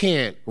 if I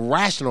can't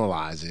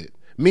rationalize it,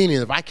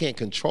 meaning if I can't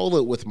control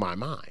it with my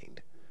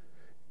mind,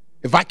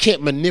 if I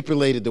can't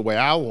manipulate it the way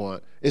I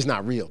want, it's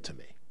not real to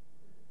me.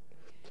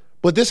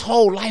 But this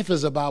whole life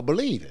is about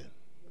believing.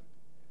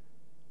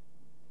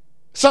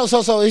 So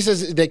he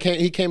says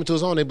he came into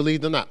his own, they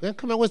believed him not. Man,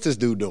 come on, what's this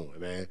dude doing,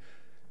 man?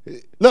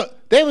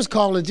 Look, they was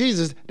calling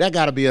Jesus, that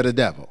got to be of the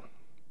devil.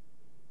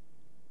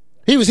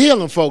 He was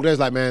healing folk. They was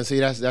like, man, see,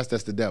 that's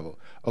the devil.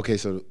 Okay,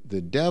 so the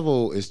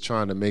devil is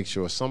trying to make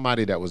sure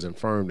somebody that was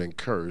infirmed and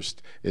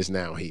cursed is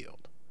now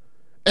healed.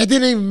 It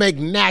didn't even make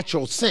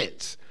natural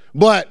sense.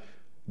 But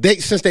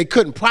since they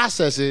couldn't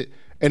process it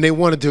and they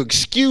wanted to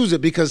excuse it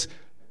because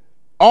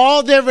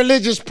all their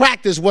religious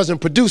practice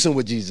wasn't producing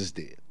what Jesus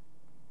did.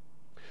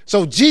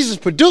 So Jesus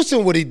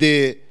producing what he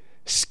did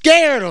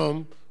scared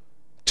them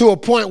to a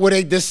point where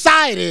they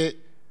decided,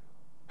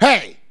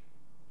 hey,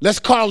 let's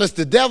call this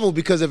the devil,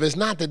 because if it's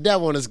not the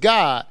devil and it's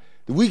God,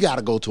 we got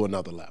to go to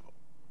another level.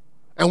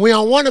 And we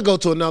don't want to go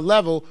to another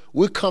level.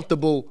 We're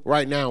comfortable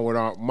right now with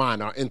our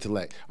mind, our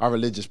intellect, our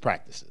religious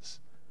practices.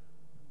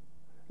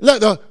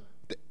 Look,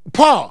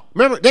 Paul,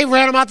 remember, they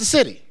ran him out the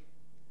city.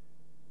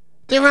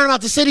 They ran him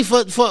out the city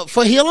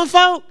for healing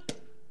folk?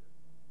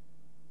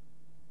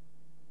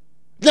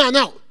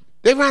 No.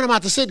 They ran him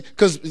out the city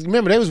because,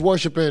 remember, they was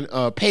worshiping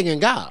pagan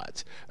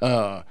gods.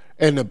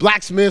 And the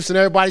blacksmiths and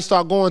everybody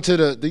start going to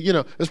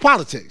the it's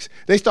politics.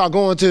 They start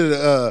going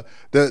to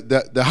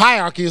the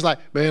hierarchy. It's like,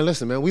 man,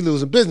 listen, man, we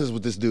losing business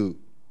with this dude.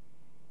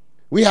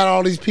 We had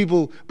all these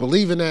people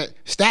believing that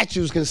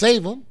statues can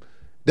save them.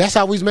 That's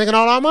how we's making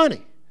all our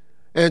money.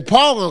 And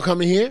Paul gonna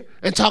come in here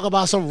and talk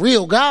about some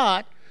real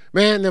God.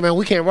 Man,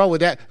 we can't roll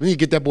with that. We need to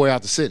get that boy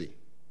out the city.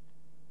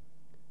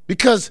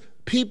 Because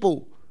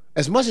people,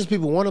 as much as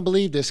people want to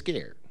believe, they're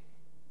scared.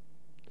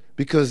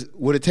 Because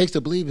what it takes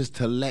to believe is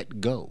to let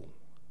go.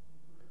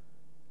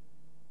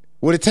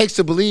 What it takes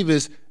to believe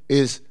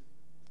is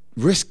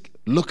risk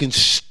looking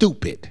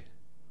stupid.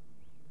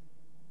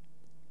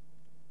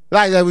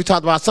 Like we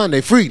talked about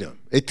Sunday, freedom.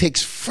 It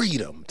takes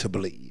freedom to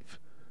believe.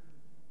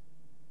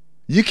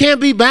 You can't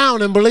be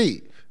bound and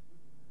believe.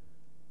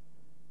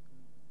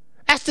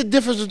 That's the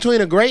difference between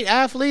a great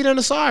athlete and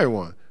a sorry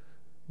one.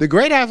 The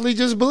great athlete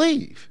just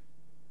believe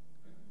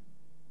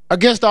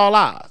against all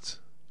odds,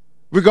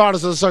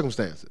 regardless of the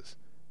circumstances.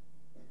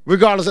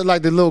 Regardless of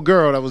like the little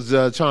girl that was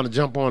trying to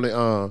jump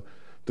on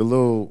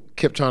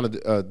kept trying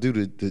to do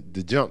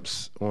the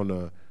jumps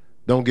on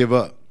Don't Give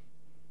Up.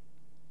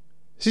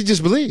 She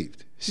just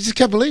believed. She just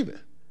kept believing.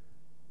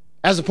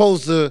 As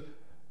opposed to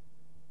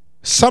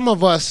some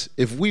of us,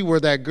 if we were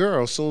that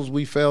girl, as soon as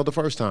we failed the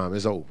first time,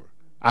 it's over.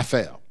 I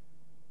failed.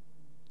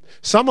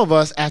 Some of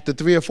us, after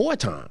 3 or 4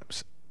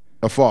 times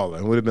of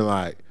falling, would have been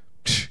like,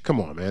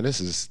 come on, man,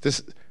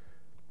 this.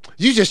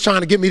 You just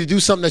trying to get me to do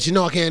something that you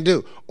know I can't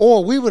do.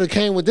 Or we would have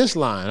came with this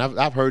line.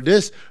 I've heard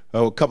this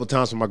a couple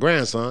times from my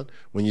grandson.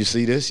 When you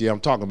see this, yeah, I'm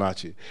talking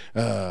about you.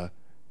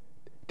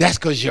 That's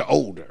because you're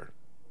older.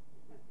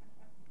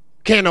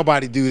 Can't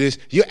nobody do this.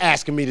 You're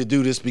asking me to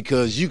do this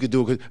because you could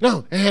do it.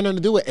 No, it had nothing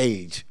to do with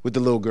age with the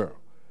little girl.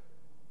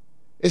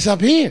 It's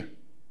up here.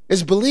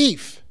 It's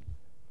belief.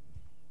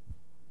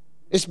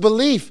 It's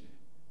belief.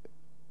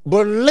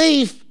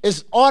 Belief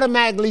is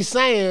automatically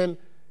saying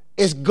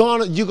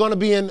you're gonna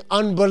be an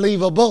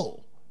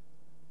unbelievable.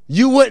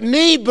 You wouldn't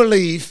need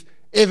belief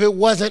if it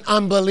wasn't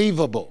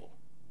unbelievable.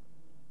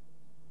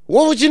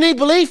 What would you need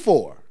belief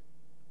for?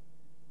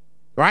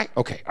 Right?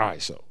 Okay, all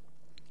right,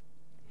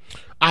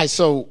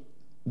 so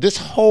this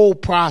whole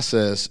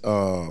process,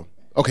 I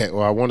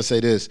want to say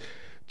this.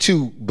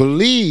 To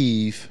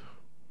believe,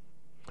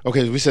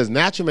 we says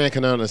natural man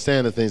cannot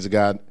understand the things of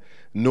God,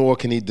 nor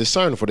can he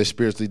discern, for they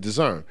spiritually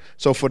discern.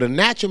 So for the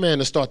natural man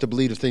to start to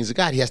believe the things of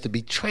God, he has to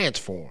be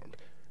transformed.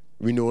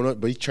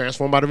 Be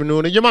transformed by the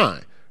renewing of your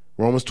mind.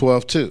 Romans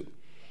 12:2.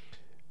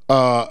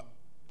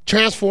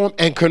 Transformed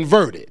and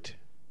converted.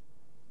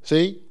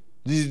 See?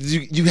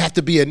 You have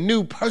to be a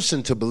new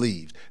person to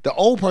believe. The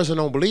old person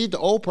don't believe. The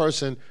old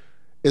person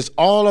is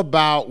all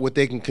about what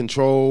they can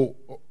control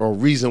or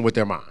reason with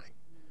their mind.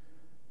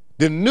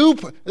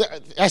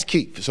 That's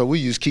Keith. So we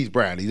use Keith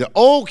Bradley. The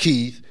old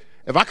Keith,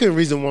 if I couldn't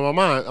reason with my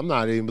mind, I'm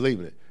not even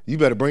believing it. You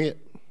better bring it.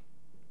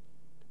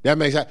 That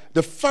makes sense.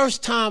 The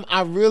first time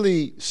I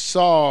really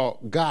saw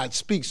God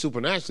speak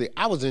supernaturally,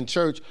 I was in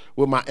church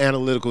with my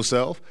analytical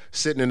self,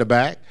 sitting in the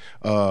back.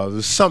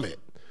 The Summit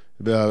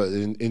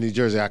in New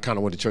Jersey. I kind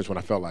of went to church when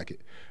I felt like it.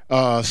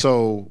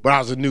 But I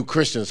was a new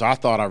Christian, so I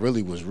thought I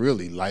really was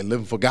like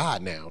living for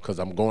God now because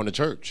I'm going to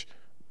church.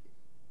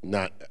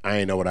 I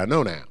ain't know what I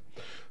know now.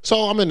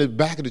 So I'm in the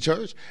back of the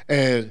church,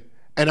 and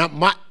I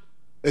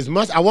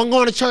wasn't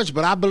going to church,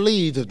 but I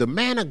believed if the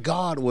man of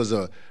God was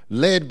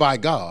led by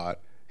God,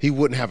 he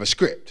wouldn't have a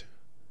script.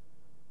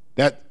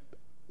 That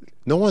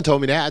no one told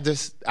me that. I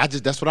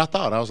just that's what I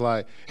thought. I was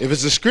like, if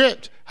it's a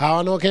script, how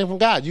I know it came from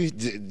God? You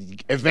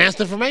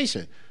advanced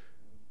information.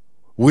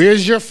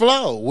 Where's your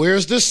flow?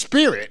 Where's the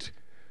spirit?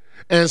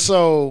 And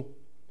so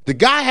the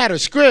guy had a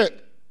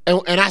script,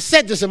 and I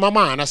said this in my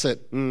mind. I said,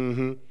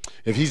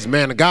 if he's a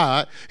man of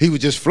God, he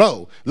would just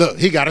flow. Look,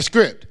 he got a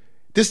script.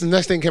 This is the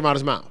next thing that came out of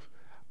his mouth.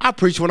 I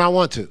preach when I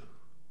want to.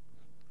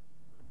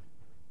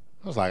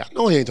 I was like, I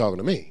know he ain't talking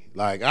to me.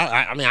 Like,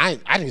 I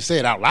didn't say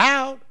it out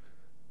loud.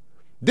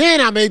 Then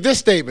I made this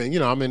statement.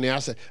 I'm in there. I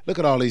said, look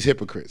at all these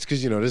hypocrites.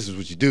 Because, this is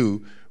what you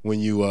do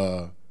when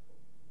you're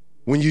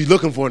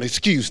looking for an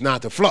excuse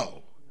not to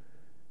flow.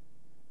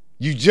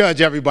 You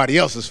judge everybody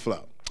else's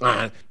flow.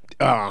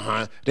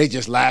 They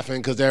just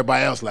laughing because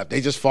everybody else left.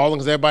 They just falling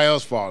because everybody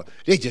else falling.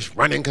 They just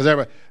running because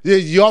everybody.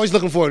 You're always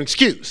looking for an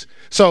excuse.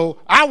 So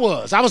I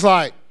was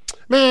like,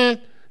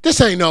 man, this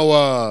ain't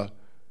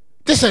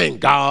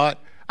God.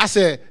 I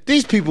said,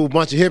 these people a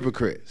bunch of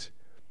hypocrites.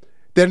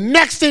 The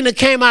next thing that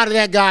came out of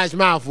that guy's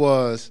mouth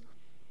was,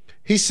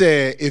 he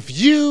said,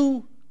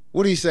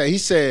 what did he say? He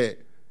said,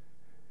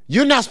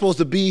 you're not supposed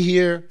to be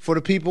here for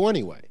the people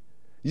anyway.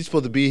 You're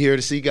supposed to be here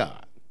to see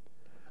God.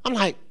 I'm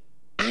like,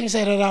 I ain't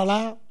say that out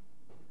loud.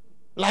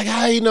 Like,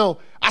 how you know?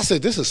 I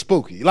said, this is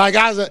spooky. Like,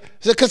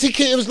 because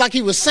it was like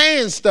he was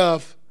saying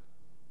stuff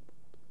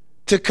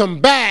to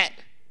combat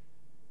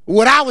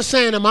what I was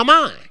saying in my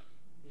mind.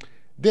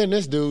 Then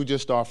this dude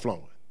just started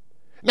flowing.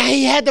 Now,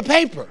 he had the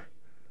paper.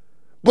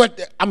 But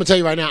I'm going to tell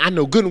you right now, I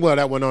know good and well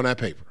that went on that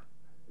paper.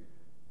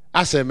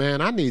 I said,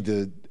 man, I need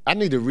to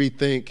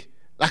rethink.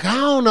 Like, I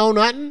don't know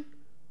nothing.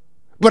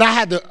 But I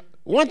had to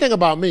one thing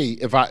about me,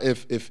 if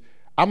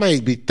I may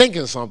be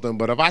thinking something,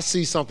 but if I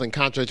see something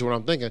contrary to what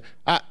I'm thinking,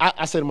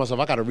 I say to myself,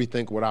 I got to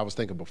rethink what I was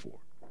thinking before.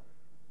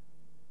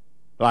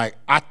 Like,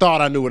 I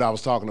thought I knew what I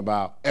was talking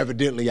about.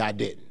 Evidently, I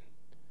didn't.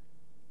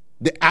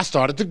 I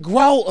started to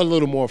grow a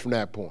little more from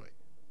that point.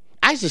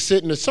 I used to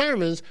sit in the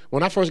sermons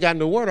when I first got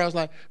into the Word. I was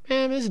like,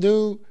 man, this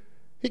dude,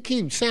 he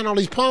keeps saying all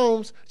these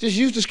poems. Just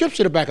use the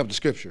Scripture to back up the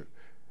Scripture.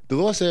 The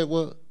Lord said,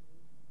 well,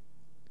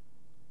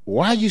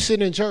 why are you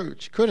sitting in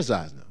church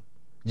criticizing them?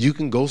 You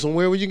can go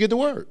somewhere where you get the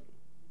Word.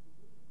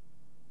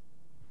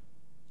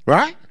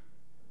 Right?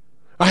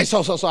 All right,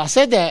 so I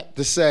said that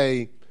to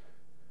say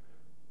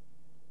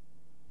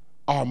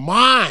our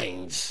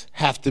minds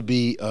have to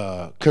be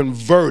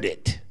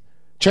converted,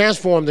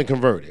 transformed and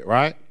converted,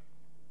 right?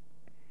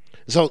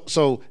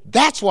 So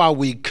that's why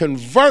we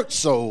convert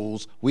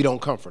souls, we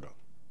don't comfort them.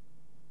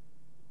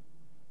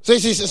 See,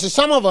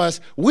 some of us,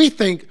 we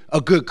think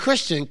a good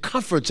Christian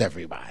comforts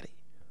everybody.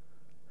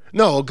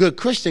 No, a good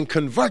Christian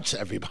converts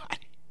everybody.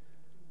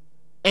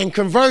 And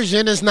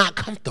conversion is not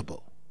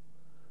comfortable.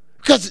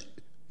 Because,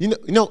 you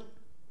know,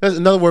 there's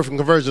another word for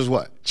conversion is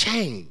what?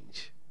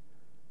 Change.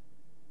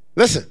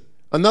 Listen,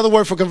 another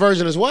word for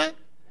conversion is what?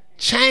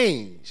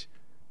 Change.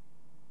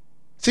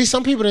 See,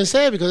 some people didn't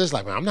say it because it's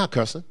like, man, I'm not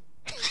cussing.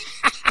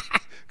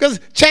 Because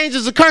change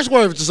is a curse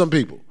word to some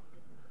people.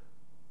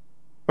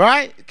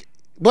 Right?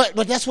 But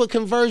that's what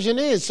conversion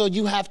is. So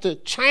you have to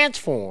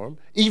transform,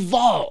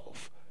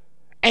 evolve,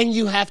 and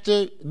you have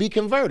to be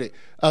converted.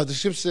 The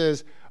scripture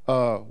says,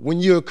 when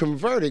you're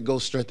converted, go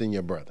strengthen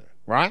your brother.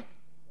 Right?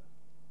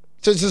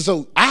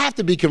 So I have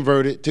to be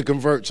converted to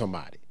convert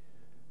somebody.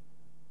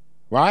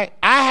 Right?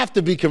 I have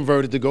to be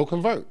converted to go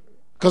convert.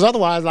 Because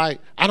otherwise,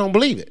 like, I don't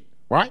believe it.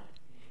 Right?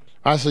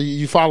 All right, so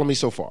you follow me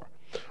so far.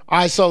 All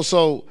right,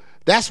 so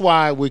that's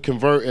why we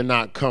convert and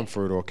not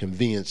comfort or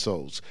convenience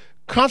souls.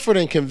 Comfort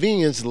and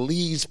convenience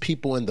leads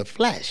people in the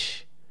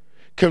flesh.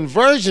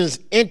 Conversions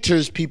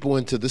enters people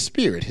into the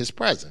spirit, his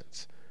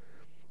presence.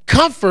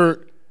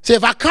 Comfort, see,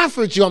 if I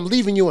comfort you, I'm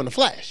leaving you in the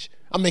flesh.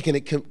 I'm making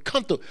it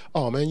comfortable.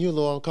 Oh, man, you're a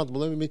little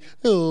uncomfortable. Let me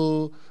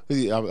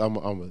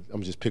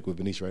I'm just pick with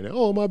Benicia right now.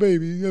 Oh, my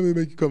baby, let me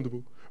make you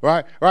comfortable.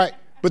 Right?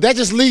 But that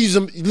just leaves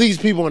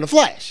people in the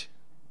flesh.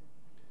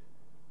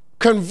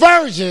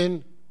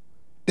 Conversion,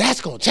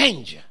 that's going to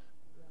change you.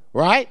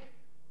 Right?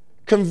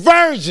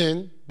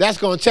 Conversion, that's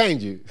going to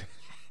change you.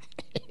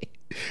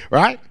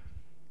 Right?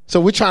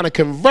 So we're trying to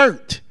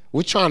convert.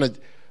 We're trying to,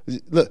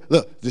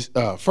 look, this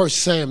 1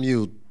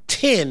 Samuel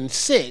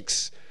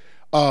 10:6,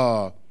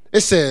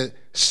 it said,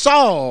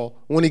 Saul,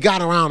 when he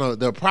got around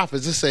the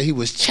prophets, it said he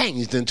was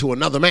changed into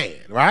another man,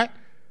 right?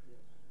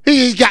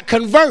 He got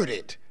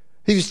converted.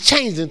 He was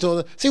changed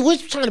into see, we're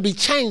trying to be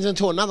changed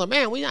into another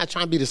man. We're not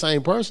trying to be the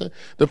same person.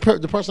 The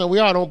person that we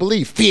are don't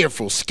believe,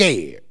 fearful,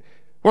 scared,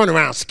 running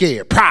around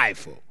scared,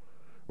 prideful,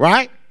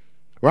 right?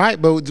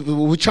 Right? But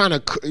we're trying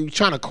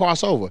to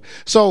cross over.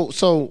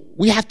 So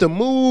we have to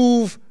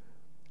move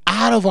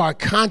out of our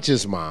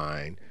conscious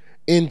mind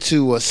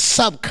into a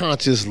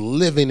subconscious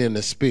living in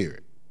the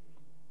spirit.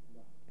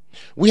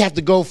 We have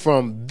to go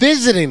from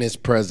visiting his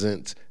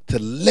presence to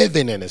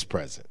living in his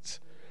presence.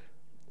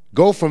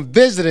 Go from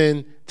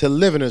visiting to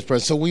living in his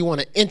presence. So we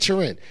want to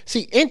enter in.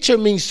 See, enter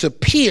means to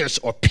pierce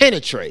or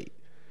penetrate.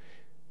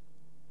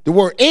 The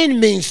word in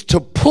means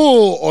to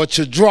pull or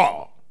to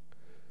draw.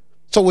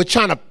 So we're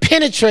trying to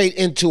penetrate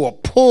into a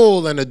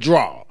pull and a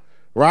draw,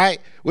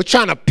 right? We're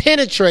trying to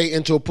penetrate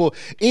into a pull.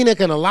 Enoch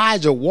and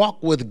Elijah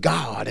walked with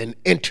God and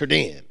entered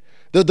in.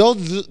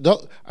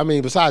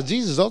 Besides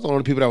Jesus, those are the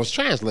only people that was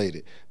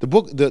translated. The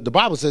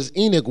Bible says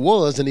Enoch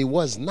was and he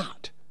was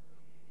not.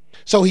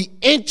 So he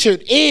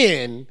entered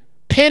in,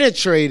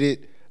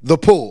 penetrated the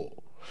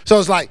pull. So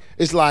it's like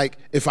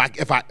if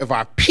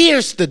I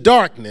pierce the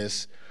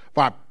darkness, if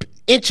I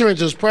enter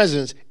into his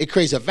presence, it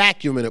creates a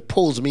vacuum and it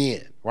pulls me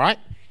in, right?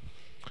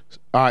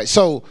 All right,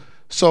 so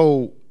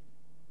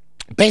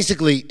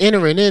basically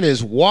entering in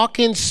is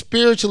walking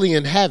spiritually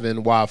in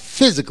heaven while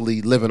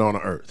physically living on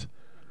the earth.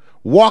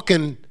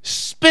 Walking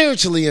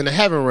spiritually in the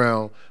heaven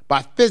realm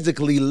by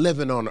physically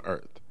living on the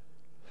earth.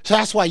 So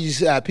that's why you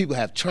see people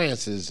have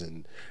trances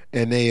and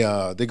they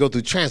go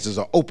through trances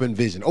or open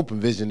vision. Open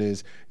vision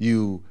is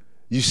you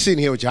sitting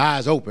here with your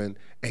eyes open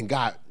and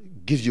God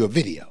gives you a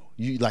video.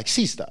 You like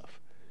see stuff.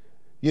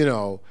 You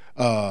know,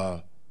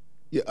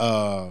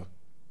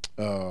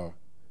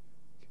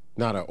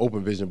 not an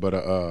open vision, but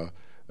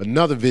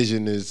another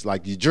vision is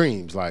like your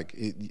dreams. Like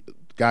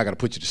God got to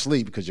put you to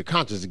sleep because your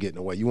conscience is getting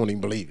away. You won't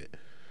even believe it.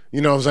 You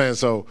know what I'm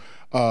saying?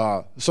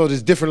 So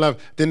there's different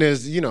levels. Then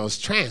there's, it's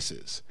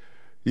trances,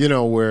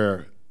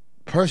 where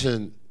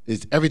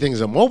everything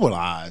is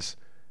immobilized,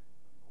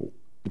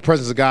 the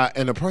presence of God,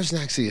 and the person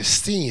actually is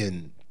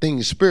seeing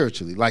things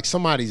spiritually. Like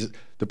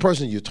the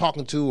person you're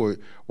talking to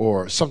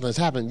or something's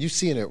happened, you're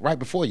seeing it right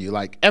before you,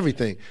 like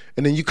everything.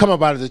 And then you come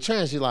up out of the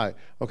trance, you're like,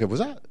 okay,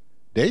 was that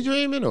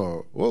daydreaming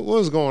or what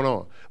was going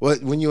on? Well,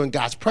 when you're in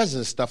God's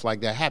presence, stuff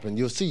like that happen.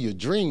 You'll see your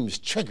dreams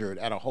triggered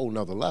at a whole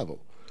nother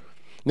level.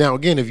 Now,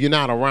 again, if you're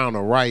not around the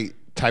right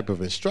type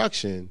of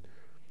instruction,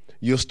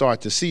 you'll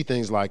start to see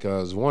things like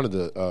as one of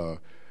the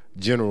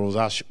generals.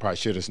 I should probably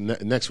share this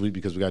next week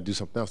because we got to do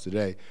something else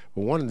today.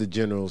 But one of the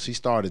generals, he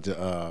started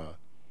to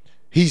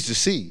he used to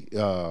see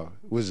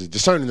was it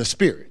discerning the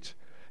spirits.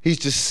 He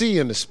used to see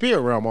in the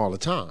spirit realm all the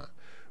time,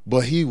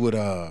 but he would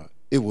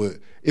it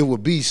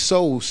would be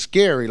so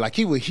scary. Like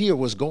he would hear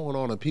what's going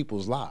on in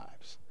people's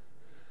lives,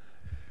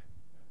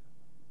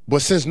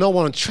 but since no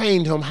one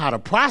trained him how to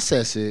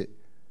process it,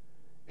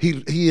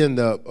 he ended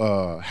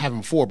up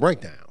having 4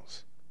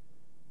 breakdowns.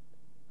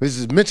 This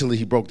is mentally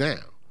he broke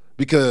down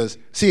because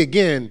see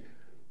again,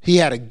 he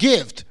had a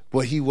gift, but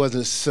he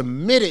wasn't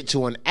submitted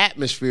to an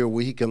atmosphere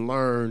where he can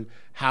learn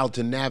how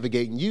to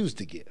navigate and use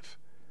the gift.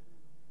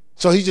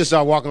 So he just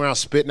started walking around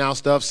spitting out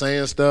stuff,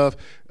 saying stuff.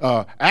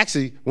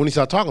 Actually, when he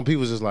started talking, people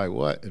was just like,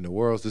 what in the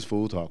world is this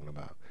fool talking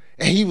about?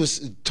 And he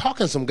was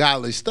talking some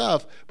godly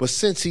stuff, but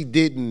since he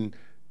didn't,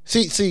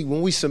 see,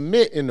 when we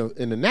submit in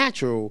the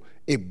natural,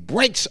 it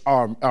breaks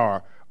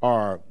our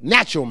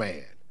natural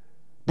man,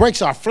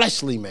 breaks our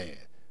fleshly man,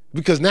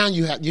 because now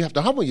you have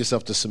to humble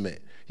yourself to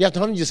submit. You have to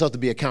humble yourself to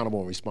be accountable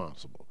and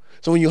responsible.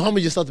 So when you humble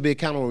yourself to be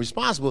accountable and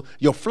responsible,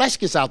 your flesh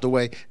gets out the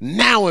way.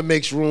 Now it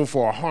makes room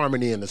for a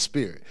harmony in the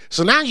spirit.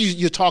 So now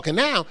you're talking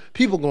now,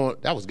 people going,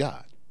 that was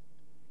God.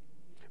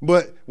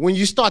 But when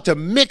you start to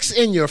mix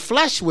in your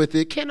flesh with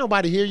it, can't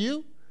nobody hear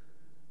you.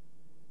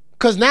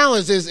 Because now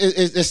it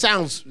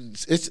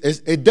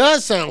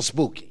does sound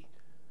spooky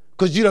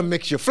because you done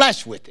mix your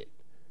flesh with it.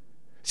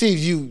 See, if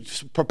you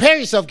prepare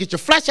yourself, get your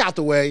flesh out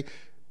the way,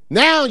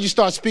 now you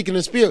start speaking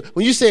in spirit.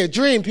 When you say a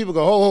dream, people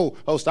go,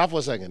 oh, stop for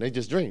a second. They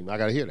just dreamed. I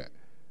got to hear that.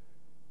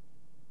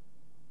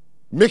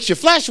 Mix your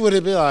flesh with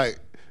it, be like,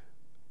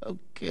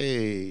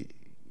 okay,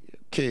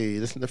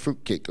 listen to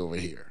fruitcake over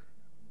here.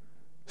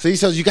 See,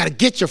 so you got to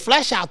get your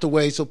flesh out the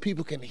way so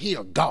people can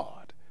hear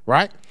God,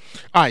 right?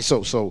 All right,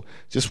 so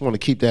just want to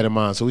keep that in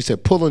mind. So we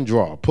said pull and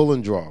draw,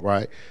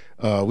 right?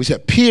 We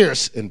said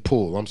pierce and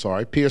pull.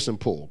 Pierce and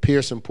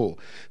pull.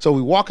 So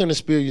we walk in the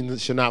spirit, you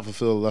shall not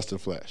fulfill the lust of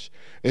the flesh.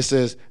 It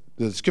says,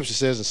 the scripture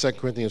says in 2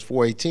 Corinthians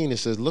 4:18, it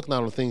says, look not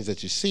on the things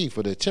that you see,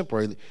 for they're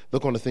temporary.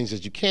 Look on the things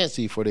that you can't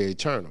see, for they're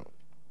eternal.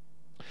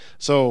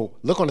 So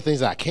look on the things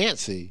that I can't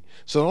see.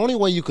 So the only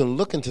way you can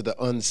look into the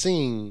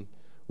unseen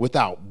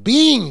without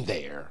being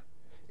there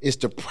is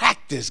to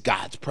practice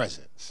God's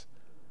presence.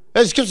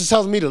 As the scripture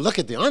tells me to look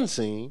at the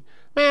unseen,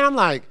 man, I'm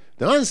like,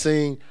 the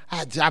unseen,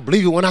 I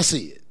believe it when I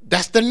see it.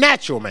 That's the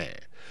natural man.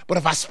 But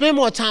if I spend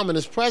more time in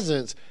his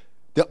presence,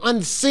 the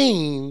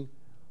unseen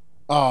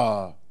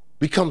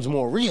becomes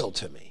more real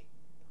to me.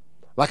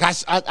 Like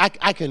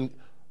I can,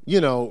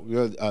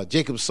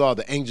 Jacob saw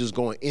the angels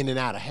going in and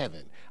out of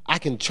heaven. I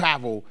can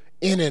travel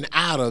in and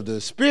out of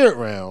the spirit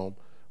realm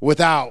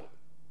without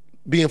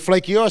being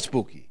flaky or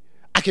spooky.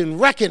 I can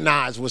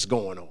recognize what's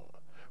going on,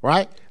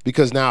 right?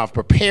 Because now I've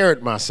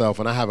prepared myself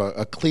and I have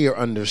a clear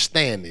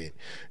understanding,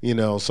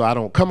 so I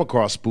don't come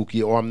across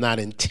spooky or I'm not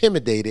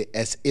intimidated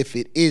as if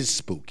it is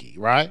spooky,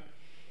 right?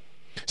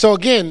 So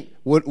again,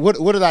 what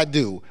did I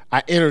do?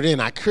 I entered in.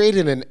 I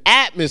created an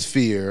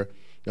atmosphere.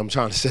 I'm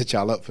trying to set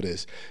y'all up for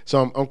this.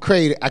 So I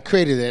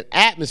created an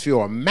atmosphere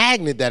or a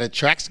magnet that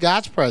attracts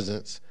God's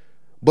presence,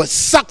 but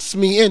sucks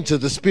me into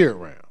the spirit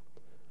realm.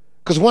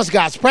 Because once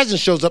God's presence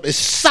shows up, it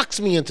sucks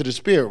me into the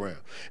spirit realm.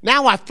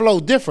 Now I flow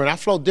different. I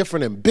flow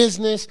different in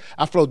business.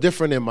 I flow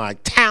different in my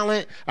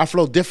talent. I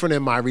flow different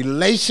in my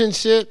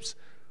relationships.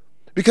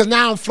 Because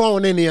now I'm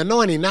flowing in the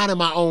anointing, not in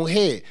my own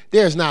head.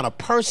 There's not a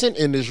person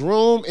in this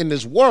room, in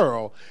this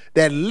world,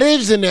 that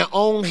lives in their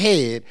own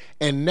head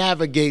and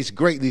navigates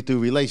greatly through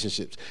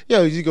relationships.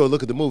 You go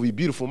look at the movie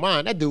Beautiful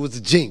Mind. That dude was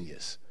a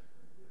genius.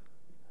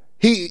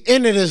 He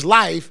ended his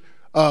life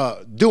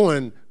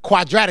doing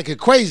quadratic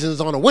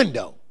equations on a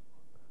window.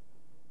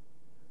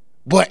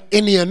 But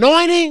in the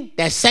anointing,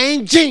 that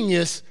same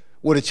genius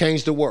would have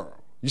changed the world.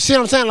 You see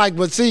what I'm saying?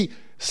 But see,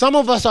 some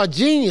of us are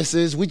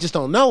geniuses. We just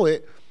don't know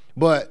it.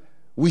 But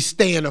we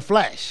stay in the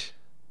flesh.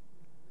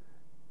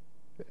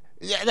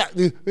 I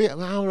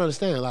don't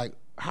understand.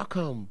 How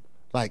come,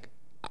 I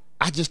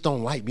just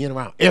don't like being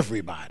around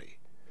everybody?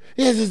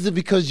 Yes, it's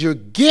because you're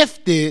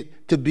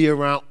gifted to be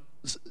around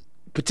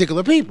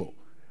particular people.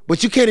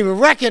 But you can't even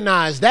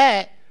recognize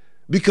that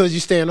because you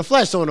stay in the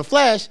flesh. So in the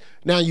flesh,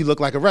 now you look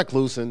like a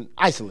recluse and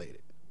isolated.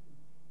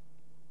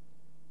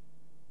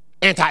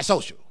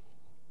 Antisocial.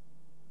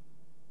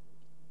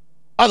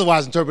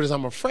 Otherwise interpreted as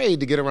I'm afraid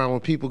to get around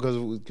with people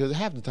because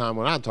half the time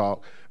when I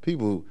talk,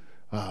 people,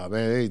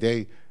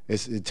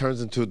 it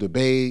turns into a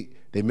debate.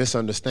 They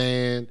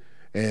misunderstand,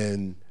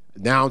 and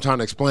now I'm trying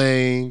to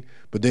explain,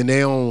 but then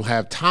they don't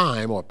have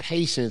time or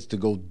patience to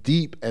go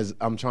deep as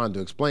I'm trying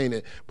to explain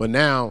it. But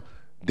now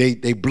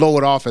they blow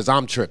it off as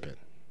I'm tripping.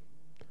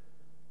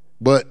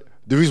 But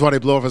the reason why they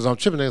blow off as I'm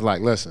tripping is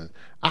like, listen,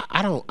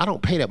 I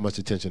don't pay that much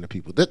attention to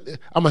people. I'm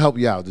gonna help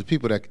you out. The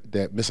people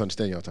that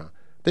misunderstand you all the time,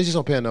 they just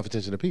don't pay enough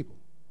attention to people.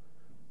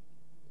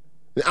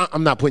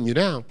 I'm not putting you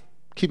down.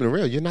 Keeping it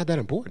real, you're not that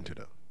important to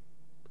them.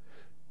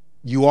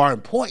 You are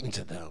important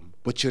to them,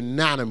 but you're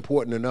not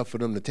important enough for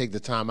them to take the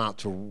time out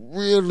to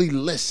really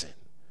listen.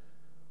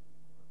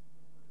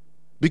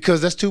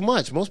 because that's too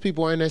much. Most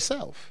people are in their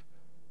self.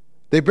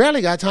 They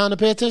barely got time to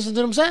pay attention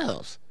to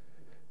themselves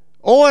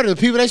or the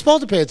people they're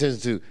supposed to pay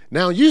attention to.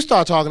 Now you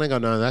start talking, they go,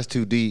 no, that's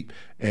too deep.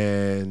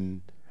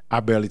 And I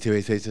barely pay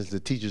attention to the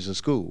teachers in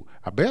school.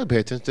 I barely pay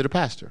attention to the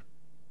pastor.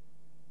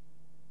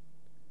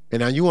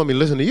 And now you want me to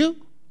listen to you?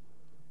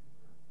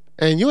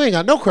 And you ain't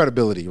got no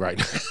credibility right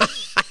now.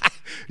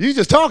 You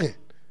just talking.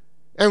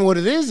 And what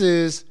it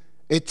is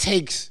it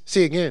takes,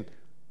 see again,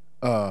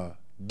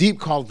 deep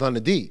calleth unto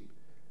deep.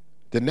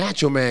 The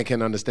natural man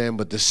can understand,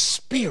 but the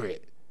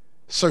spirit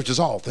searches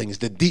all things,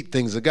 the deep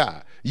things of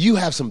God. You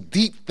have some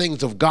deep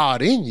things of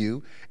God in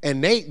you,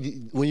 and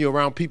when you're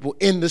around people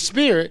in the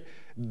spirit,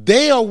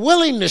 they are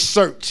willing to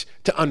search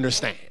to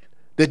understand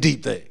the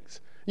deep things.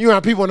 You're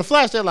around people in the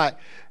flesh, they're like,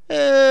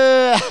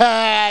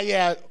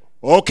 yeah,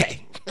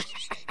 okay.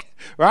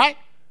 Right?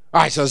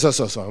 All right, so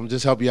I'm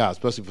just helping you out,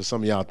 especially for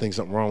some of y'all think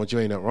something wrong with you.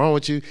 Ain't nothing wrong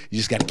with you. You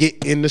just got to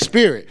get in the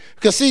spirit.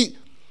 Because see,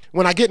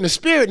 when I get in the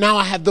spirit, now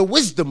I have the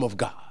wisdom of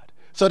God.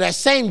 So that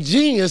same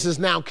genius is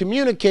now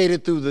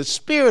communicated through the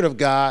Spirit of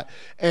God.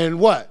 And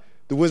what?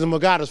 The wisdom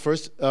of God is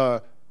first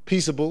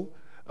peaceable,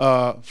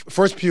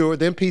 first pure,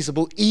 then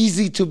peaceable,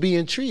 easy to be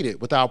entreated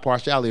without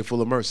partiality and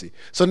full of mercy.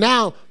 So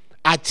now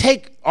I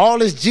take all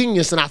this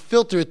genius and I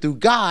filter it through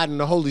God and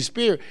the Holy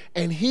Spirit,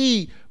 and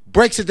he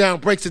breaks it down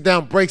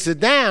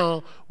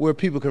where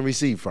people can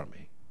receive from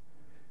me.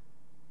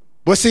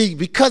 But see,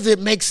 because it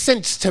makes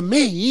sense to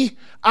me,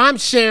 I'm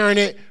sharing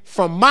it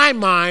from my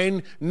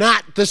mind,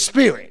 not the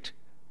Spirit.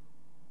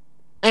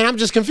 And I'm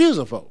just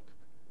confusing folk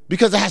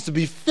because it has to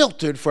be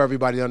filtered for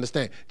everybody to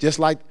understand. Just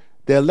like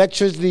the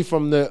electricity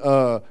from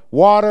the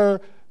water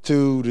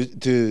to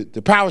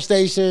the power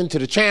station, to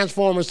the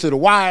transformers, to the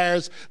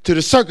wires, to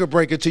the circuit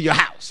breaker, to your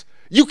house.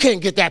 You can't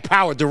get that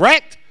power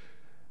direct.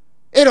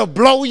 It'll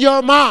blow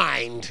your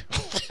mind.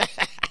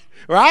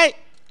 Right?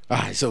 All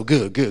right, so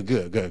good.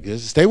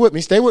 Stay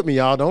with me,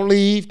 y'all. Don't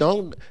leave.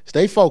 Don't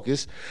stay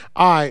focused.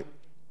 All right.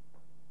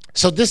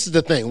 So this is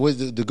the thing.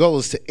 The goal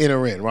is to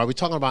enter in, right? We're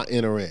talking about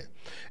enter in.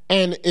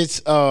 And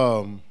it's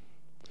to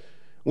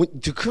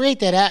create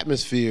that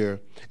atmosphere,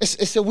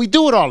 we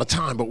do it all the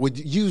time, but we're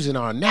using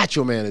our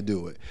natural man to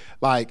do it.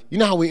 Like, you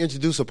know how we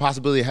introduce a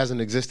possibility that hasn't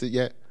existed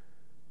yet?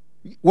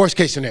 Worst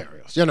case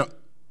scenarios, you know.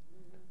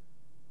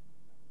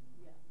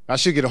 I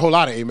should get a whole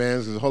lot of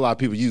amens because a whole lot of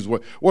people use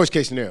worst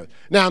case scenarios.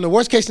 Now, the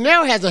worst case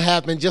scenario hasn't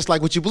happened just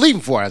like what you're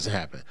believing for hasn't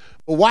happened.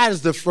 But why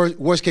does the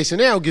worst case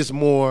scenario get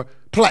more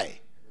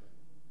play?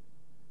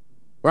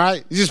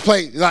 Right? You just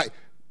play like,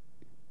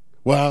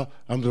 well,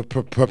 I'm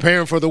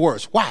preparing for the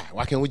worst. Why?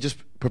 Why can't we just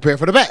prepare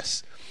for the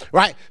best?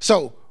 Right?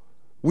 So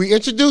we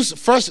introduce,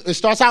 first it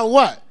starts out with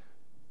what?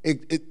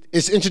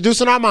 It's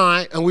introduced in our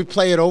mind, and we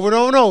play it over and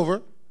over and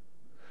over.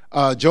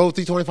 Job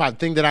 3:25, the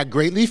thing that I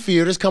greatly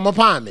feared has come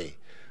upon me.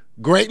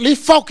 Greatly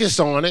focus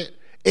on it.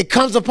 It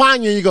comes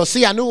upon you, and you go,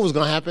 see, I knew it was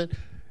going to happen.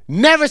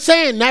 Never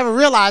saying, never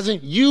realizing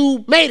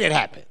you made it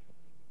happen.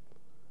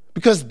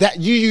 Because that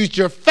you used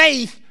your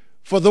faith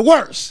for the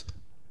worst,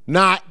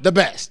 not the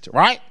best,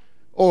 right?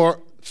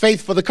 Or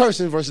faith for the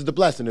cursing versus the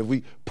blessing, if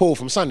we pull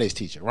from Sunday's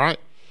teaching, right?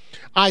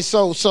 All right,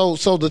 so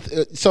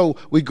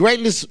we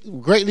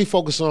greatly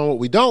focus on what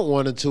we don't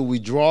want until we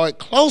draw it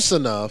close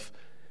enough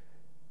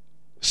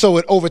so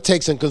it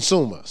overtakes and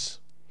consumes us.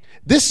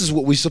 This is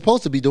what we're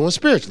supposed to be doing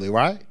spiritually,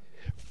 right?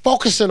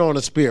 Focusing on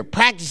the Spirit,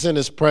 practicing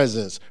His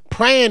presence,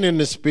 praying in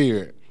the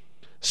Spirit,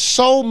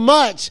 so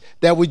much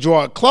that we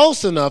draw it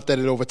close enough that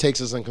it overtakes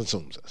us and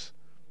consumes us.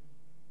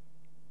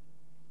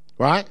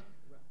 Right?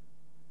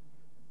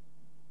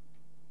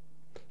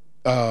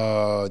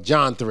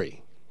 John 3.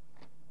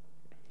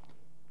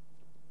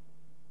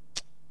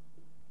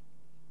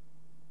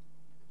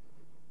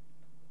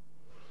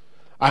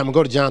 I'm going to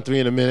go to John 3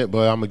 in a minute,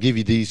 but I'm going to give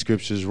you these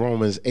scriptures.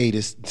 Romans 8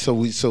 is, so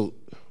we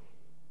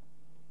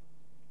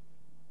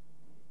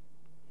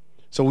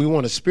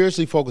want to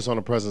spiritually focus on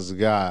the presence of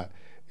God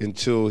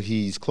until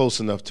he's close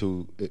enough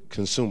to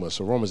consume us.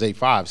 So Romans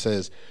 8:5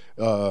 says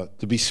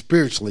to be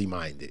spiritually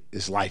minded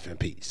is life and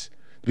peace.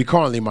 To be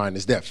carnally minded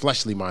is death.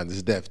 Fleshly minded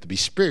is death. To be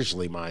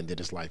spiritually minded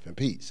is life and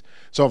peace.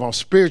 So if I'm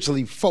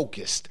spiritually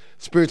focused,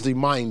 spiritually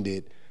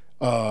minded,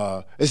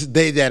 it's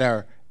they that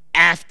are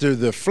after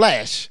the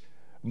flesh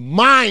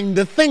mind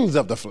the things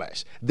of the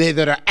flesh. They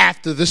that are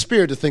after the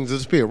Spirit, the things of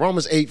the Spirit.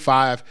 Romans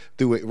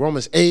 8:5-8.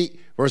 Romans 8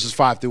 verses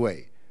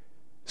 5-8.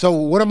 So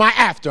what am I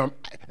after?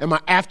 Am I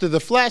after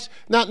the flesh?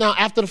 Now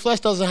after the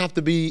flesh doesn't have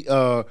to be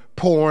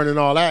porn and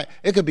all that.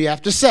 It could be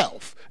after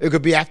self. It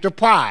could be after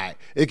pride.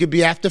 It could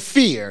be after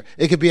fear.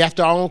 It could be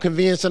after our own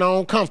convenience and our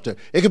own comfort.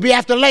 It could be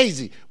after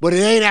lazy, but it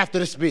ain't after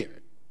the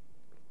Spirit.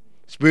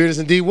 Spirit is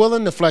indeed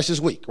willing, the flesh is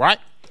weak, right?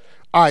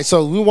 All right,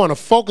 so we want to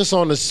focus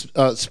on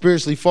the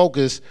spiritually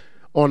focus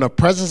on the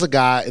presence of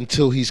God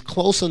until he's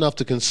close enough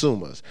to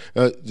consume us.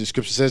 The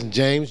scripture says in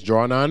James,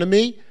 draw nigh to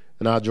me,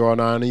 and I'll draw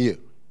nigh to you,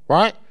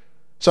 right?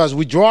 So as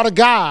we draw to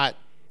God,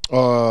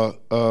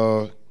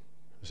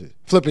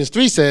 Philippians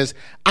 3 says,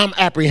 I'm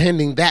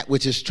apprehending that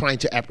which is trying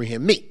to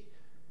apprehend me,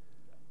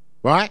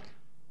 right?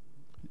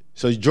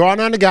 So you draw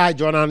down the guy,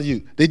 draw down the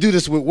you. They do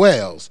this with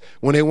wells.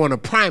 When they want to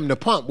prime the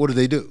pump, what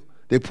do?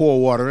 They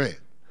pour water in.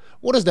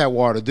 What does that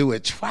water do?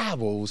 It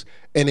travels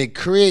and it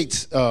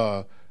creates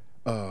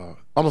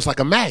almost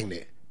like a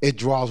magnet. It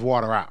draws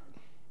water out.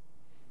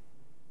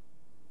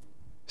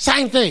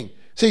 Same thing.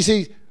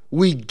 See,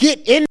 we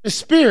get in the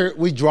spirit,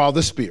 we draw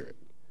the spirit.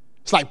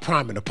 It's like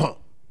priming the pump,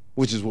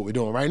 which is what we're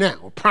doing right now.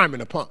 We're priming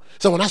the pump.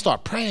 So when I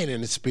start praying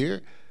in the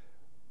spirit,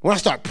 when I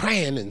start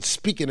praying and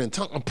speaking in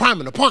tongues, I'm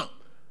priming the pump.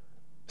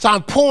 So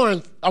I'm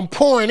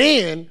pouring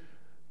in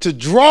to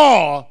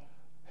draw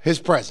his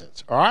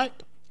presence. All right?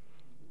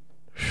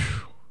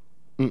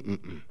 I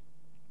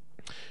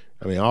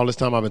mean, all this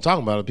time I've been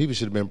talking about it, people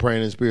should have been praying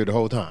in the spirit the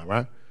whole time,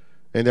 right?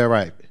 Ain't that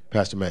right,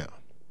 Pastor Mal?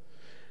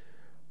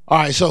 All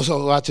right, so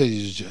I'll tell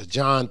you,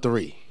 John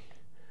 3.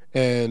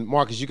 And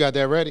Marcus, you got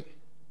that ready?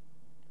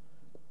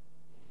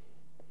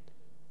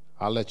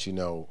 I'll let you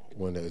know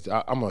when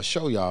I'm going to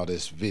show y'all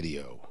this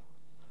video.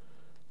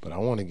 But I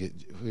want to get,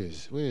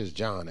 where's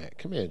John at?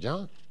 Come here,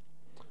 John.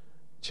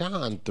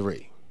 John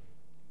 3.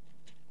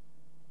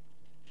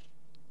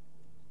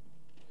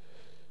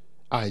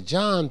 All right,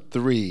 John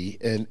 3,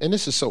 and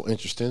this is so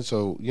interesting.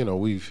 So,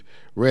 we've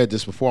read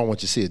this before. I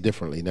want you to see it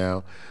differently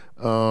now.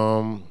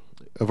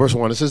 Verse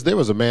 1, it says, there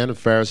was a man of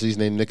the Pharisees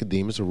named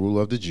Nicodemus, a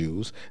ruler of the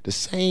Jews. The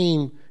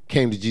same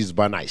came to Jesus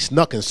by night,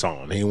 snuck and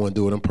saw him. He didn't want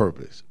to do it on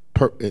purpose.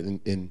 He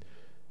didn't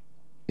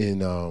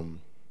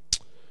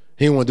want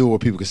to do it where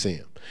people could see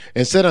him.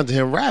 And said unto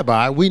him,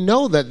 Rabbi, we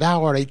know that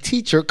thou art a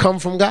teacher come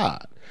from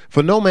God.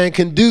 For no man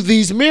can do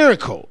these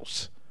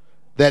miracles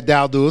that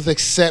thou doest,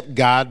 except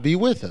God be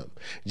with him.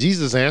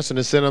 Jesus answered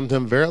and said unto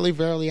him, Verily,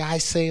 verily, I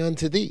say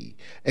unto thee,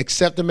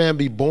 except a man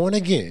be born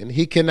again,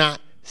 he cannot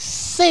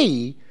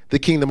see the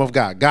kingdom of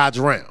God, God's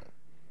realm,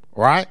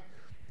 right?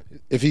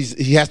 If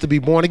he has to be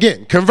born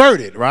again,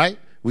 converted, right?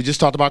 We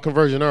just talked about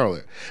conversion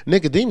earlier.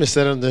 Nicodemus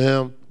said unto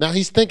him, now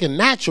he's thinking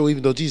natural,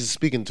 even though Jesus is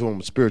speaking to him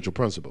with spiritual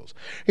principles.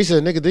 He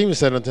said, Nicodemus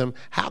said unto him,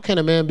 how can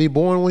a man be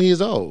born when he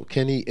is old?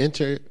 Can he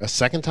enter a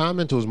second time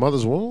into his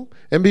mother's womb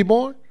and be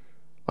born?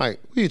 Like,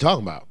 what are you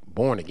talking about?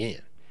 Born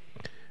again.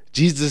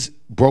 Jesus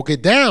broke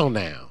it down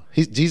now.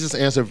 Jesus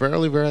answered,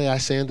 Verily, verily, I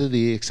say unto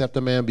thee, except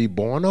a man be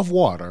born of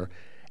water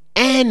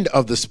and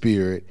of the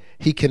Spirit,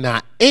 he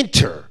cannot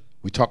enter.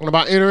 We're talking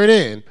about entering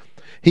in.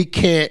 He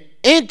can't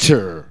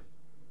enter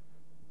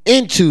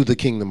into the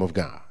kingdom of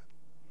God.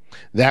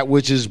 That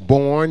which is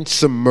born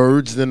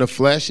submerged in the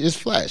flesh is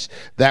flesh.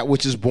 That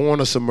which is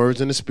born or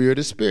submerged in the spirit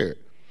is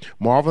spirit.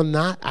 Marvel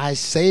not, I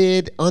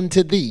said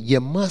unto thee,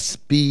 you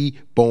must be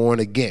born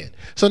again.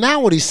 So now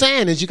what he's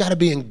saying is you got to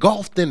be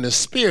engulfed in the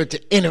spirit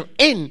to enter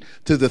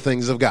into the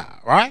things of God,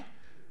 right?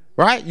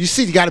 Right? You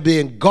see, you got to be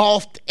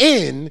engulfed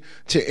in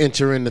to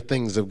enter in the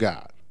things of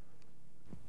God.